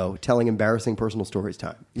telling embarrassing personal stories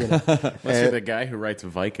time. Unless you're the guy who writes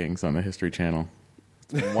Vikings on the History Channel.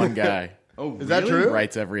 One guy. Oh, is that true?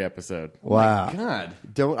 Writes every episode. Wow. Oh my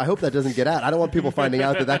God. I hope that doesn't get out. I don't want people finding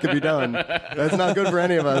out that could be done. That's not good for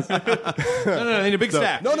any of us. No, I need a big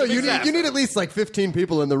staff. No, you need at least like 15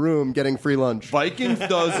 people in the room getting free lunch. Vikings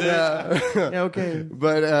does it. Yeah, okay.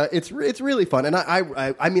 But it's really fun. And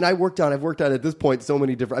I've worked on at this point so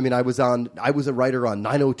many different. I was a writer on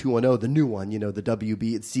 90210, the new one, the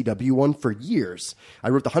WB CW one for years. I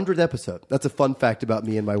wrote the 100th episode. That's a fun fact about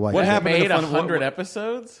me and my wife. What happened? Made 100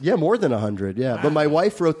 episodes? Yeah, more than 100. Yeah, but my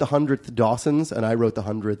wife wrote the 100th Dawson's, and I wrote the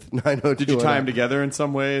 100th 90210. Did you tie them together in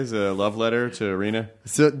some ways? A love letter to Rena?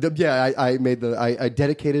 So I made I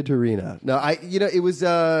dedicated to Rena. No, it was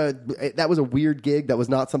that was a weird gig. That was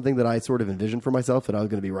not something that I sort of envisioned for myself that I was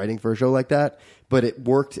going to be writing for a show like that. But it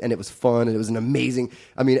worked, and it was fun, and it was an amazing.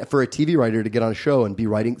 For a TV writer to get on a show and be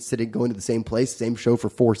going to the same place, same show for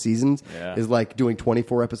 4 seasons is like doing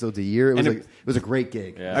 24 episodes a year. It was a great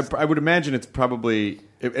gig. Yeah. I would imagine it's probably.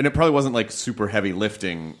 and it probably wasn't like super heavy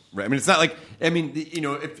lifting. Right? I mean, it's not like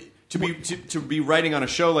if to be writing on a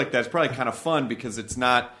show like that is probably kind of fun because it's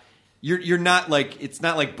not. You're not like it's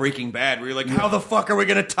not like Breaking Bad where you're like, how the fuck are we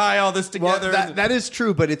gonna tie all this together? Well, that is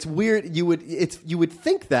true, but it's weird. You would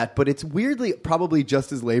think that, but it's weirdly probably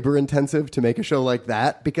just as labor intensive to make a show like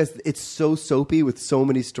that because it's so soapy with so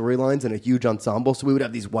many storylines and a huge ensemble. So we would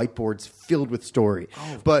have these whiteboards filled with story.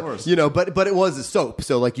 Oh, of but course. but it was a soap,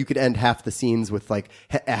 so like you could end half the scenes with like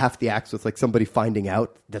half the acts with like somebody finding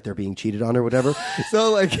out that they're being cheated on or whatever.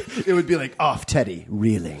 So like it would be like off Teddy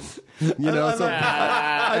reeling.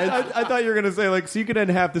 I thought you were gonna say like so you could end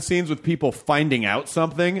half the scenes with people finding out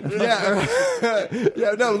something.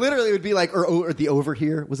 No, literally it would be like or the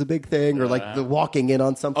overhear was a big thing, or like the walking in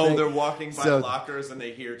on something. Oh, they're walking by lockers and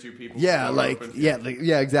they hear two people.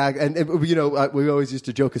 Exactly. And we always used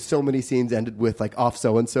to joke because so many scenes ended with like off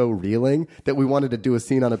so and so reeling that we wanted to do a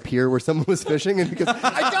scene on a pier where someone was fishing and because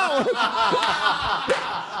I don't.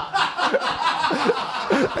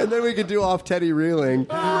 And then we could do off Teddy reeling.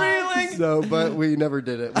 So, but we never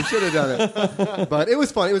did it. We should have done it. But it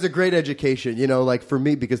was fun. It was a great education, like for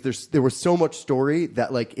me, because there was so much story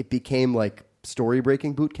that like it became like story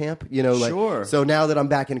breaking boot camp, Sure. So now that I'm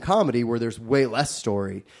back in comedy where there's way less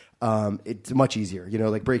story, it's much easier,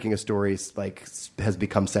 like breaking a story is like has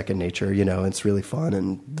become second nature, and it's really fun.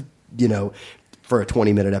 And, for a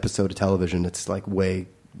 20-minute episode of television, it's like way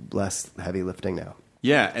less heavy lifting now.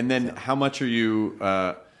 Yeah. And then how much are you,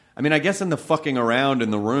 I guess in the fucking around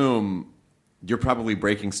in the room, you're probably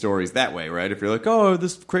breaking stories that way, right? If you're like, oh,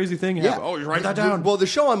 this crazy thing happened. Oh, you write that down. Well, the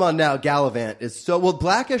show I'm on now, Gallivant, is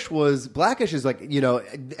Blackish is like,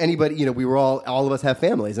 anybody, we were all of us have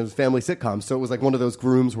families. It was family sitcoms. So it was like one of those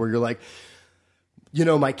rooms where you're like,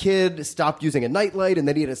 my kid stopped using a nightlight and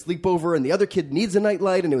then he had a sleepover and the other kid needs a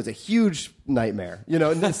nightlight and it was a huge nightmare.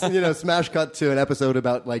 And this, smash cut to an episode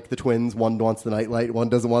about like the twins. One wants the nightlight, one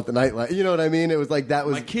doesn't want the nightlight. You know what I mean? It was like that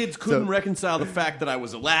was... My kids couldn't reconcile the fact that I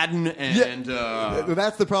was Aladdin and...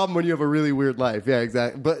 That's the problem when you have a really weird life. Yeah,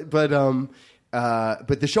 exactly. But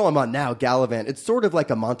the show I'm on now, Gallivant, it's sort of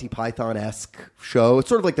like a Monty Python-esque show. It's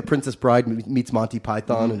sort of like The Princess Bride meets Monty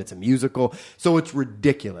Python, and it's a musical. So it's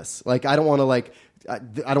ridiculous. Like, I don't want to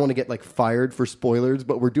get like fired for spoilers,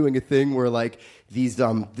 but we're doing a thing where like these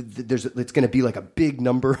it's going to be like a big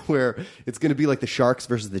number where it's going to be like the Sharks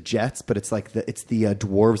versus the Jets, but it's like the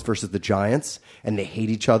dwarves versus the Giants, and they hate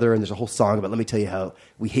each other. And there's a whole song about, let me tell you how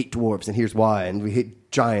we hate dwarves and here's why, and we hate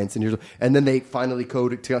giants and then they finally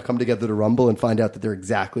come together to rumble and find out that they're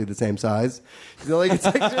exactly the same size. It's like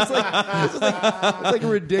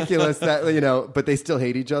ridiculous that but they still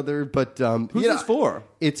hate each other. But who's this for?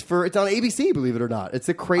 It's on ABC, believe it or not. It's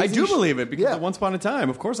a crazy. I do believe it because of Once Upon a Time.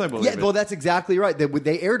 Of course, I believe it. Yeah, well, that's exactly right.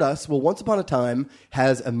 They aired us. Well, Once Upon a Time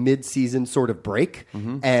has a mid-season sort of break,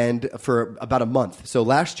 and for about a month. So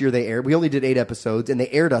last year we only did 8 episodes, and they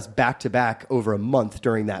aired us back to back over a month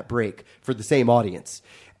during that break for the same audience.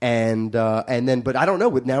 And then, but I don't know.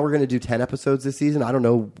 Now we're going to do 10 episodes this season. I don't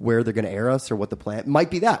know where they're going to air us or what the plan. It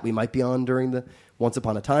might be that we might be on during the Once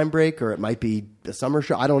Upon a Time break, or it might be a summer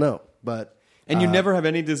show. I don't know, but. And you never have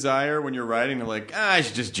any desire when you're writing to like, I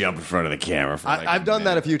should just jump in front of the camera. I've done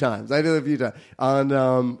that a few times. I did it a few times.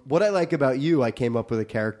 On What I Like About You, I came up with a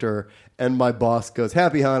character, and my boss goes,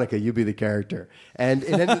 Happy Hanukkah, you be the character. And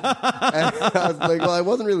it ended, and I was like, well, I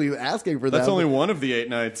wasn't really asking for that. That's only one of the 8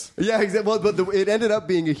 nights. Yeah, exactly. Well, but it ended up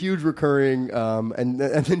being a huge recurring, and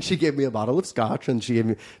then she gave me a bottle of scotch, and she gave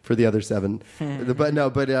me for the other 7.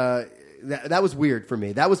 That was weird for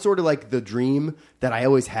me. That was sort of like the dream that I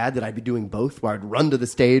always had, that I'd be doing both, where I'd run to the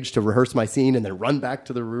stage to rehearse my scene and then run back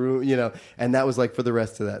to the room, and that was like for the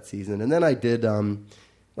rest of that season. And then I did,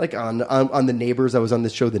 like on The Neighbors, I was on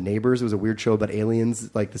this show, The Neighbors. It was a weird show about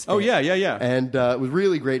aliens, like this. Oh, yeah. And it was a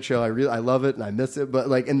really great show. I love it and I miss it. But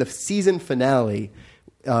like in the season finale,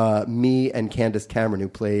 me and Candace Cameron, who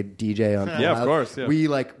played DJ on yeah, of course, yeah. we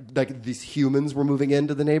like these humans were moving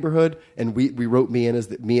into the neighborhood, and we wrote me and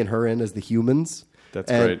her in as the humans. That's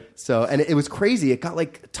great. So, and it was crazy. It got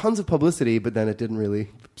like tons of publicity, but then it didn't really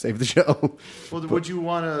save the show. Well, would you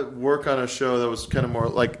want to work on a show that was kind of more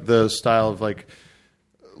like the style of like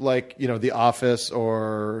The Office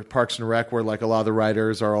or Parks and Rec, where like a lot of the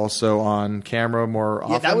writers are also on camera more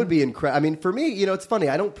often? Yeah, that would be incredible. I mean, for me, it's funny.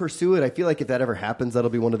 I don't pursue it. I feel like if that ever happens, that'll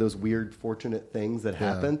be one of those weird, fortunate things that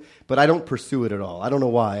happen. But I don't pursue it at all. I don't know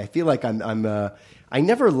why. I feel like I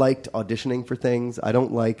never liked auditioning for things. I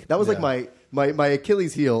don't like. That was like my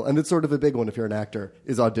Achilles heel, and it's sort of a big one if you're an actor,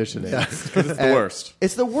 is auditioning. Yes, because it's the worst.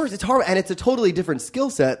 It's the worst. It's horrible, and it's a totally different skill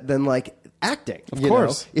set than like acting. Of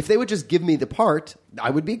course. If they would just give me the part, I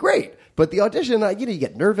would be great. But the audition, you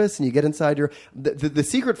get nervous and you get inside your... The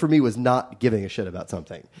secret for me was not giving a shit about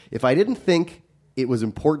something. If I didn't think it was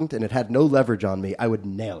important and it had no leverage on me, I would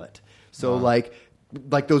nail it. So like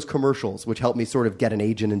those commercials, which helped me sort of get an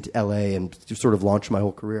agent into LA and sort of launch my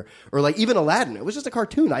whole career. Or like even Aladdin. It was just a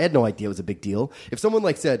cartoon. I had no idea it was a big deal. If someone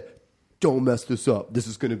like said, don't mess this up. This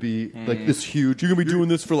is going to be like this huge... You're going to be doing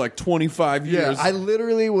this for like 25 years. Yeah, I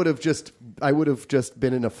literally would have just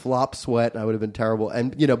been in a flop sweat and I would have been terrible.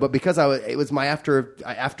 And, but because it was my after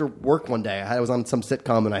work one day, I was on some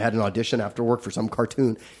sitcom and I had an audition after work for some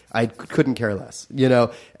cartoon. I couldn't care less,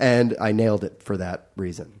 and I nailed it for that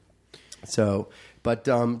reason. But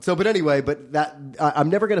anyway, I'm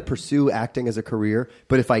never going to pursue acting as a career.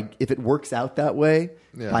 But if it works out that way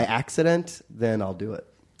by accident, then I'll do it.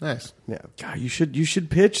 Nice. Yeah. God, you should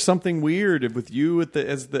pitch something weird with you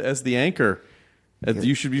as the anchor.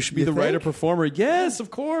 You should be the writer performer. Yes, of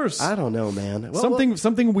course. I don't know, man.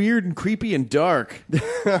 Something weird and creepy and dark.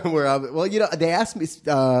 They asked me.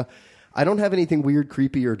 I don't have anything weird,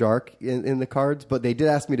 creepy, or dark in the cards, but they did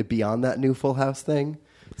ask me to be on that new Full House thing.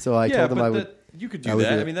 So I told them I would. You could do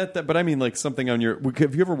that. I mean but I mean like something on your.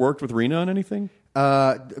 Have you ever worked with Rena on anything?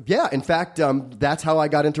 Yeah. In fact, that's how I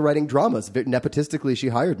got into writing dramas. Nepotistically, she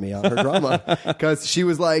hired me on her drama because she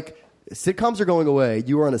was like, sitcoms are going away.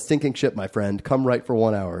 You are on a sinking ship, my friend. Come write for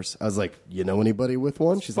 1 hour. I was like, you know anybody with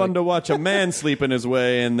one? She's fun to watch a man sleeping his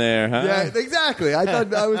way in there, huh? Yeah, exactly. I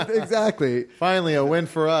thought I was exactly. Finally, a win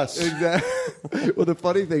for us. Exactly. Well, the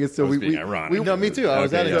funny thing is, ironic. No, me too. I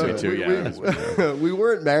was at it me too. Yeah, we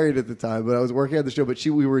weren't married at the time, but I was working on the show. But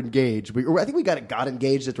we were engaged. I think we got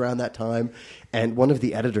engaged at around that time. And one of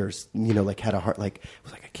the editors, had a heart. Was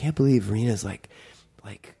like, I can't believe Rena's like.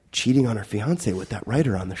 Cheating on her fiance with that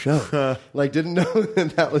writer on the show. Didn't know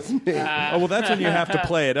that was me. Well, that's when you have to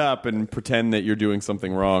play it up and pretend that you're doing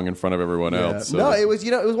something wrong in front of everyone else. So. No, it was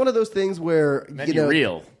it was one of those things where you're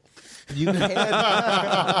real. You can.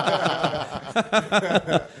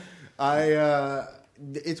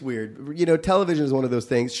 It's weird. Television is one of those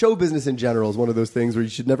things. Show business in general is one of those things where you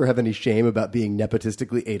should never have any shame about being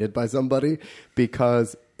nepotistically aided by somebody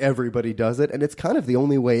because everybody does it, and it's kind of the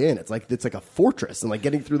only way in. It's like a fortress, and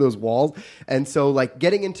getting through those walls. And so,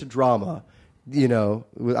 getting into drama,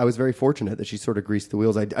 I was very fortunate that she sort of greased the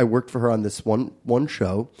wheels. I worked for her on this one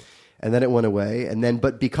show. And then it went away.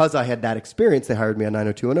 But because I had that experience, they hired me on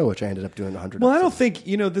 90210, which I ended up doing 100. Well, I don't think,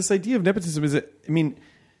 this idea of nepotism is,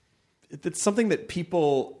 it's something that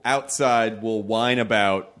people outside will whine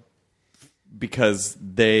about because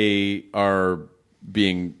they are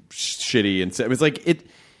being shitty. And it's like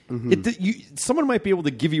someone might be able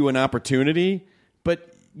to give you an opportunity,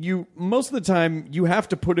 but most of the time you have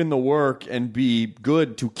to put in the work and be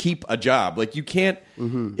good to keep a job. You can't.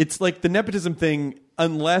 It's like the nepotism thing,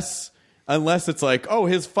 unless it's like, oh,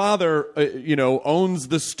 his father, owns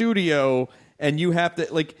the studio, and you have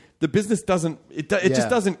to the business doesn't. It just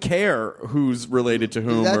doesn't care who's related to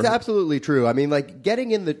whom. That's absolutely true. I mean,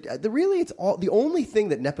 getting in the really, it's all the only thing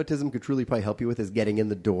that nepotism could truly probably help you with is getting in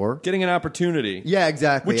the door, getting an opportunity. Yeah,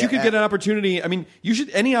 exactly. Which you could get an opportunity. I mean, you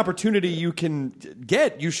should any opportunity you can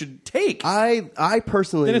get, you should take. I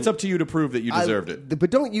personally. Then it's up to you to prove that you deserved it.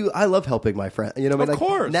 But don't you? I love helping my friend. Of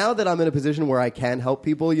course. Now that I'm in a position where I can help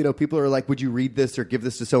people, people are like, "Would you read this or give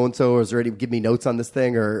this to so and so, or is there any give me notes on this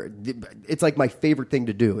thing?" Or it's like my favorite thing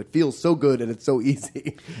to do. It feels so good and it's so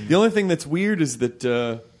easy. The only thing that's weird is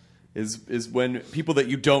that is when people that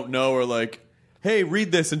you don't know are like, hey,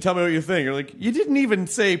 read this and tell me what you think. You're like, you didn't even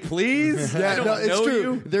say please. Yeah, I don't no, it's know true.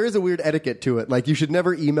 You. There is a weird etiquette to it. You should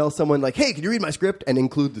never email someone like, hey, can you read my script, and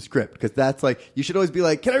include the script, because that's you should always be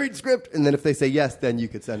like, can I read the script? And then if they say yes, then you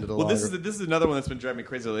could send it along. Well, this is another one that's been driving me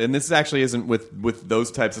crazy, and this actually isn't with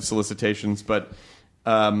those types of solicitations, but.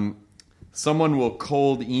 Someone will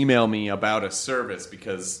cold email me about a service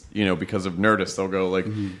because of Nerdist. They'll go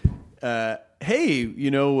hey,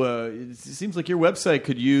 it seems like your website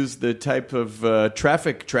could use the type of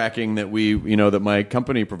traffic tracking that that my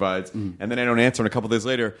company provides. And then I don't answer, and a couple days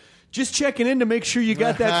later, just checking in to make sure you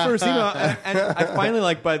got that first email. And I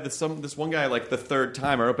finally, by this one guy, the third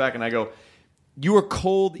time, I wrote back and I go, you are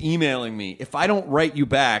cold emailing me. If I don't write you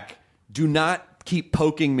back, do not keep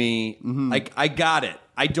poking me. I got it.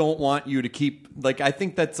 I don't want you to keep I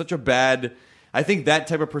think that's such a bad. I think that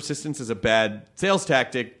type of persistence is a bad sales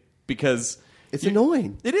tactic because it's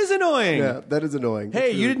annoying. It is annoying. Yeah, that is annoying.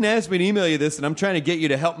 Hey, you didn't ask me to email you this, and I'm trying to get you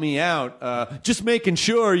to help me out. Just making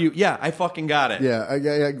sure you. Yeah, I fucking got it.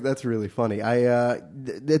 Yeah, that's really funny.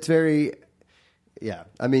 It's very. Yeah,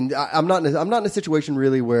 I mean, I'm not in a situation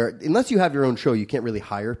really where, unless you have your own show, you can't really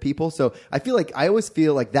hire people. So I always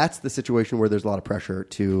feel like that's the situation where there's a lot of pressure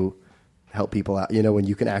to help people out. When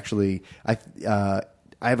you can actually, I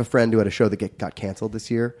have a friend who had a show that got canceled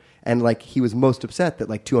this year, and like he was most upset that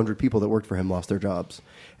like 200 people that worked for him lost their jobs.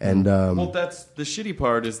 And well, that's the shitty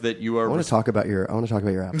part is that you are. I want to talk about your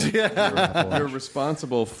app. You're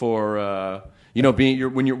responsible for.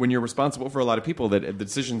 When you're responsible for a lot of people, that the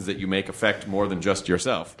decisions that you make affect more than just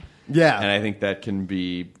yourself. Yeah, and I think that can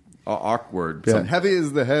be awkward. Yeah. Heavy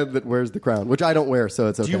is the head that wears the crown, which I don't wear, so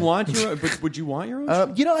it's okay. Do you want your? But would you want your own?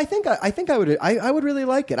 I think I would. I would really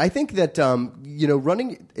like it. I think that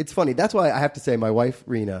running. It's funny. That's why I have to say my wife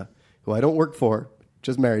Rena, who I don't work for,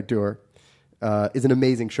 just married to her, is an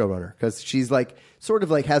amazing showrunner because she's like sort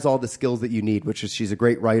of like has all the skills that you need, which is she's a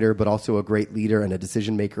great writer, but also a great leader and a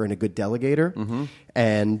decision maker and a good delegator. Mm-hmm.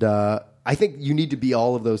 And I think you need to be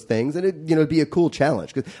all of those things, and it'd be a cool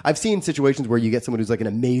challenge. Because I've seen situations where you get someone who's like an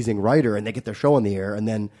amazing writer, and they get their show on the air, and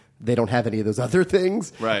then they don't have any of those other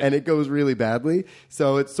things, right? And it goes really badly.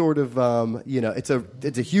 So it's sort of it's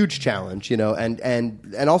a huge challenge,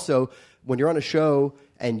 and also when you're on a show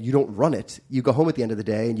and you don't run it, you go home at the end of the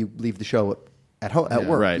day and you leave the show at home at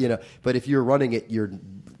work, right. But if you're running it,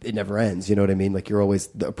 it never ends. You know what I mean? Like you're always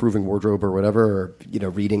approving wardrobe or whatever, or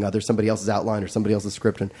reading somebody else's outline or somebody else's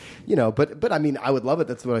script, and But I mean, I would love it.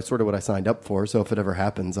 That's what I signed up for. So if it ever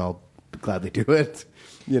happens, I'll gladly do it.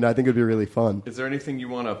 I think it'd be really fun. Is there anything you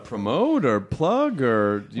want to promote or plug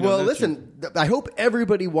or? Listen, I hope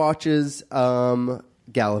everybody watches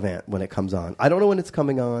Gallivant when it comes on. I don't know when it's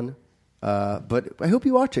coming on. But I hope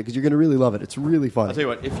you watch it because you're going to really love it. It's really fun. I'll tell you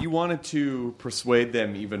what, if you wanted to persuade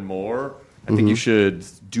them even more, I think you should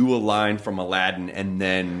do a line from Aladdin and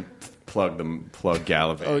then plug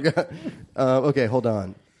Gallivant. Okay, hold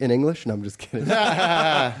on. In English? No, I'm just kidding.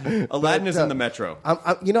 Aladdin is in the Metro.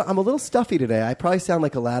 I'm a little stuffy today. I probably sound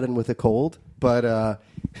like Aladdin with a cold, but I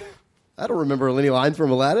don't remember any lines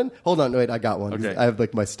from Aladdin. Hold on, wait, I got one. Okay. I have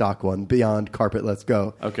like my stock one, Beyond Carpet, Let's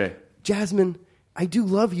Go. Okay. Jasmine, I do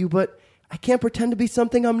love you, but I can't pretend to be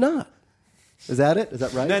something I'm not. Is that it? Is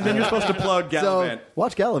that right? Then you're supposed to plug Gallivant. So,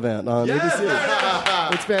 watch Gallivant on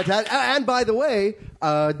ABC. It's fantastic. And by the way,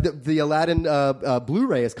 the Aladdin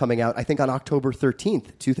Blu-ray is coming out, I think, on October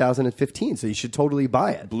 13th, 2015. So you should totally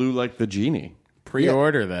buy it. Blue like the genie.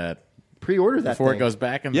 Pre-order that. Pre-order that before thing. it goes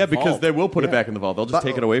back in the vault. Yeah, because they will put it back in the vault. They'll just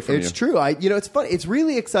take it away from you. It's true. It's fun. It's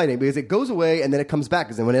really exciting because it goes away and then it comes back.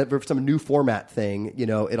 Because then whenever some new format thing,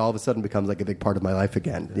 it all of a sudden becomes like a big part of my life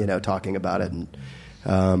again. Talking about it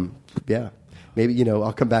and maybe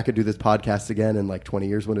I'll come back and do this podcast again in like 20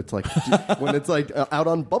 years when it's like out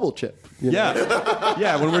on Bubble Chip.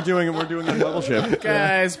 Yeah. When we're doing it on Bubble Chip.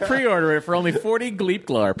 Guys, pre-order it for only 40 Gleep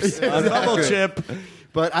Glarps on Bubble Chip.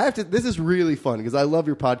 But I have to. This is really fun because I love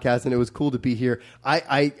your podcast and it was cool to be here.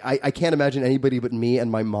 I can't imagine anybody but me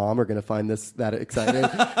and my mom are going to find this that exciting.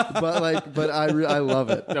 but I love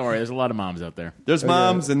it. Don't worry, there's a lot of moms out there. There's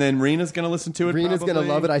moms, and then Rena's going to listen to it. Rena's going to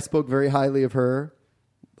love it. I spoke very highly of her.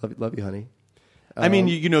 Love you, honey. I mean,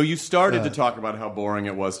 you started to talk about how boring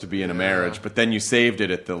it was to be in a marriage, but then you saved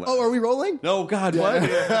it at the. Oh, are we rolling? No, God,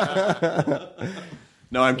 what?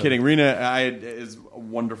 No, I'm kidding. Rena is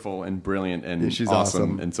wonderful and brilliant and she's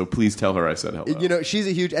awesome. And so please tell her I said hello. She's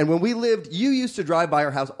a huge... And when we lived, you used to drive by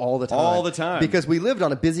our house all the time. All the time. Because we lived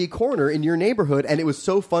on a busy corner in your neighborhood, and it was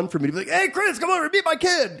so fun for me to be like, hey, Chris, come over, meet my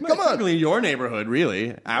kid. Come on. Technically your neighborhood,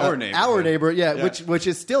 really. Our neighborhood. Our neighborhood, yeah. Which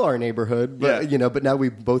is still our neighborhood. But, but now we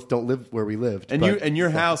both don't live where we lived. And your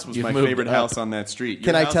house was my favorite house on that street.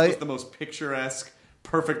 Your house was the most picturesque...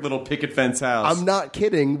 perfect little picket fence house. I'm not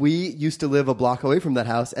kidding. We used to live a block away from that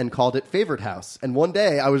house and called it Favorite House. And one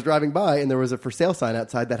day I was driving by and there was a for sale sign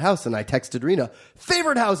outside that house, and I texted Rena,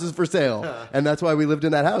 Favorite House is for sale. And that's why we lived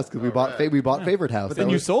in that house, because we bought Favorite House. But then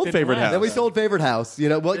you sold Favorite House. Then we sold Favorite House.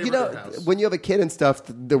 When you have a kid and stuff,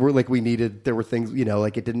 there were were things,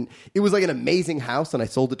 it was like an amazing house, and I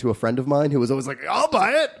sold it to a friend of mine who was always like, I'll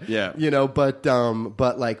buy it. Yeah.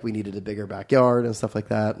 But like we needed a bigger backyard and stuff like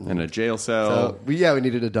that. And a jail cell. So we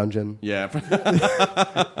needed a dungeon. Yeah.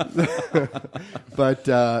 But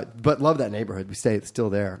love that neighborhood. It's still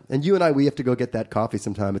there. And you and we have to go get that coffee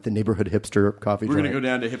sometime at the neighborhood hipster coffee. We're going to go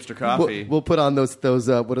down to hipster coffee. We'll put on those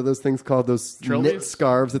what are those things called? Those knit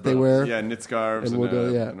scarves that they wear. Yeah, knit scarves and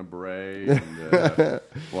a beret. And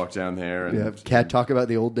walk down there. And talk about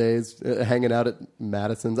the old days, hanging out at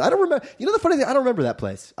Madison's. I don't remember. The funny thing, I don't remember that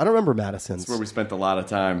place. I don't remember Madison's. That's where we spent a lot of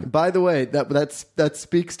time. By the way, that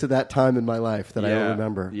speaks to that time in my life that I don't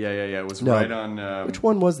remember. Yeah. It was right on... which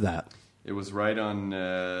one was that? It was right on.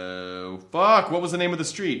 What was the name of the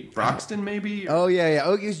street? Broxton, maybe? Oh yeah.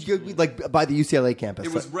 Oh, it was like by the UCLA campus.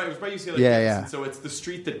 It was right. It was by UCLA campus. Yeah. And so it's the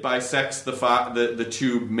street that bisects the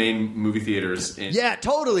two main movie theaters. Yeah,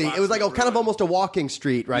 totally. It was like kind of almost a walking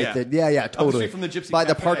street, right? Yeah, Yeah, totally. From the Gypsy by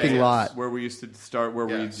Cafe, the parking lot where we used to start,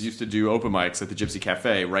 we used to do open mics at the Gypsy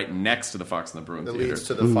Cafe, right next to the Fox and the Bruin that Theater. leads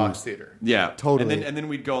to the Fox Theater. Yeah, totally. And then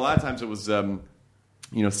we'd go. A lot of times it was.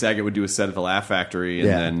 Saget would do a set at the Laugh Factory, and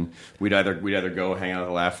then we'd either go hang out at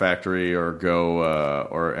the Laugh Factory or go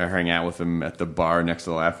or hang out with him at the bar next to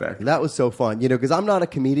the Laugh Factory. That was so fun, because I'm not a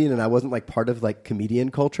comedian and I wasn't like part of like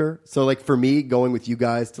comedian culture. So like for me, going with you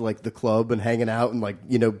guys to like the club and hanging out and like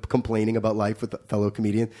complaining about life with fellow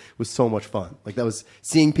comedians was so much fun. Like that was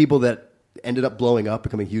seeing people that ended up blowing up,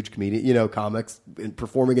 becoming huge comedian, comics, and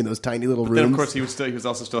performing in those tiny little rooms. Then of course he was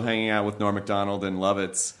also still hanging out with Norm Macdonald and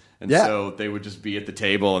Lovitz. And so they would just be at the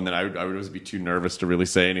table, and then I would always be too nervous to really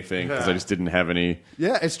say anything because I just didn't have any.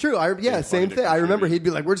 Yeah, it's true. Same thing. I remember he'd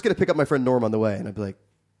be like, "We're just going to pick up my friend Norm on the way," and I'd be like,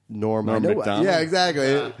 "Norm, I know." Yeah,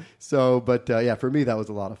 exactly. Yeah. So, but for me, that was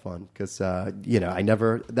a lot of fun because I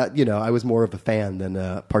was more of a fan than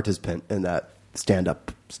a participant in that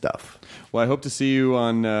stand-up stuff. Well, I hope to see you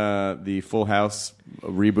on the Full House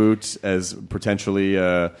reboot as potentially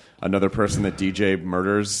another person that DJ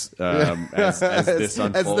murders as this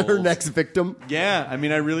unfolds. As her next victim. Yeah, I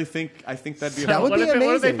mean, I think that'd be that would be amazing.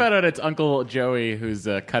 What if they found out it's Uncle Joey who's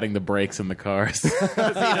cutting the brakes in the cars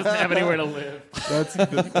because he doesn't have anywhere to live?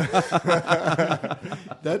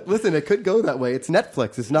 Listen, it could go that way. It's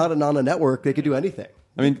Netflix. It's not on a network. They could do anything.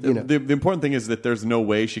 I mean, the important thing is that there's no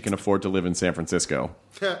way she can afford to live in San Francisco.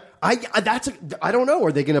 I don't know.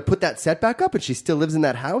 Are they going to put that set back up and she still lives in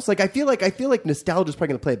that house? Like I feel like nostalgia is probably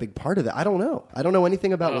going to play a big part of it. I don't know. I don't know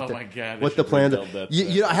anything about what the plan.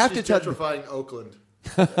 I have to tell gentrifying Oakland.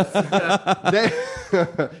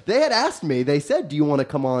 They had asked me. They said, "Do you want to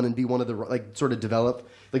come on and be one of the sort of develop,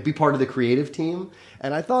 be part of the creative team?"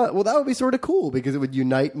 And I thought, well, that would be sort of cool because it would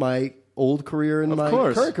unite my old career and my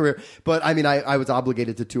current career. But I mean, I was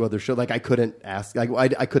obligated to 2 other shows. Like I couldn't ask.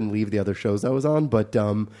 I couldn't leave the other shows I was on. But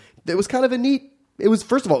it was kind of a neat. It was,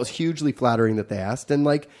 first of all, it was hugely flattering that they asked, and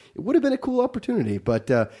it would have been a cool opportunity.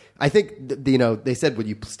 But I think they said, "Would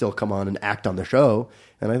you still come on and act on the show?"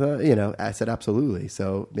 And I thought, I said absolutely.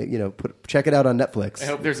 So check it out on Netflix. I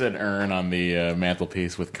hope there's an urn on the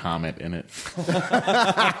mantelpiece with Comet in it.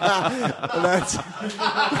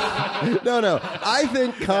 No. I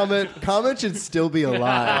think Comet should still be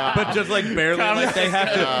alive, but just barely.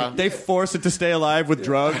 They force it to stay alive with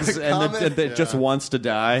drugs, and it just wants to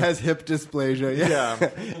die. Has hip dysplasia,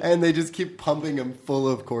 yeah. And they just keep pumping him full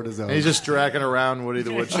of cortisone. And he's just dragging around Woody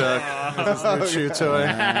the Woodchuck with his new chew toy.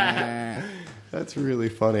 That's really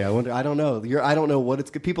funny. I don't know. I don't know what it's.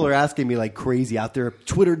 People are asking me like crazy out there.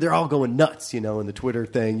 Twitter, they're all going nuts, in the Twitter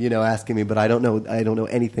thing, asking me. But I don't know. I don't know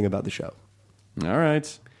anything about the show. All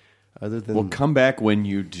right. Other than we'll come back when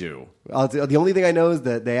you do. The only thing I know is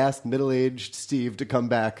that they asked middle-aged Steve to come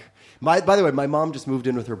back. By the way, my mom just moved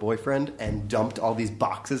in with her boyfriend and dumped all these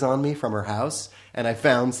boxes on me from her house, and I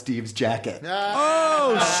found Steve's jacket.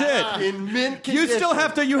 Oh shit! In mint condition. You still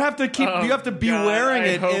have to. You have to keep. you have to be wearing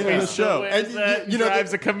it in the show. And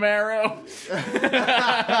drives a Camaro.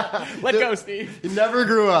 Let go, Steve. He never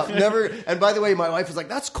grew up. Never. And by the way, my wife was like,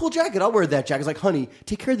 "That's a cool jacket. I'll wear that jacket." I was like, "Honey,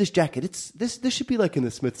 take care of this jacket. This should be in the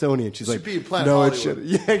Smithsonian." She's like, "Should be Planet No, Hollywood. it should.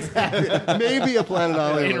 Yeah, exactly. Maybe a Planet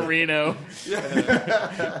Hollywood in Reno."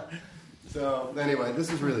 Yeah. So anyway, this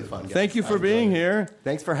was really fun, guys. Thank you for being here.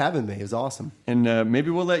 Thanks for having me. It was awesome. And maybe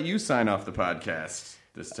we'll let you sign off the podcast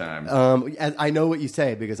this time. I know what you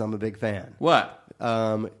say because I'm a big fan. What?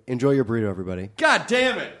 Enjoy your burrito, everybody. God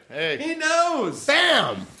damn it! Hey. He knows.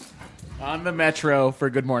 Bam! On the Metro for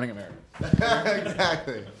Good Morning America.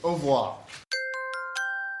 Exactly. Au revoir.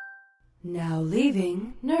 Now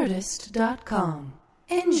leaving Nerdist.com.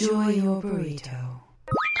 Enjoy your burrito.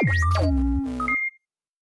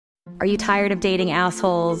 Are you tired of dating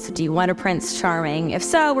assholes? Do you want a Prince Charming? If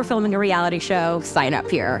so, we're filming a reality show. Sign up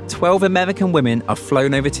here. 12 American women are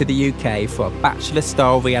flown over to the UK for a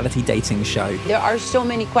bachelor-style reality dating show. There are so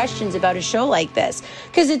many questions about a show like this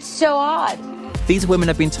because it's so odd. These women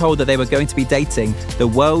have been told that they were going to be dating the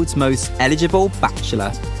world's most eligible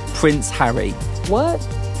bachelor, Prince Harry. What?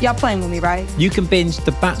 Y'all playing with me, right? You can binge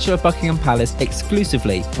The Bachelor of Buckingham Palace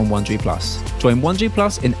exclusively on Wondery Plus. Join Wondery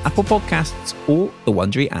Plus in Apple Podcasts or the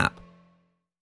Wondery app.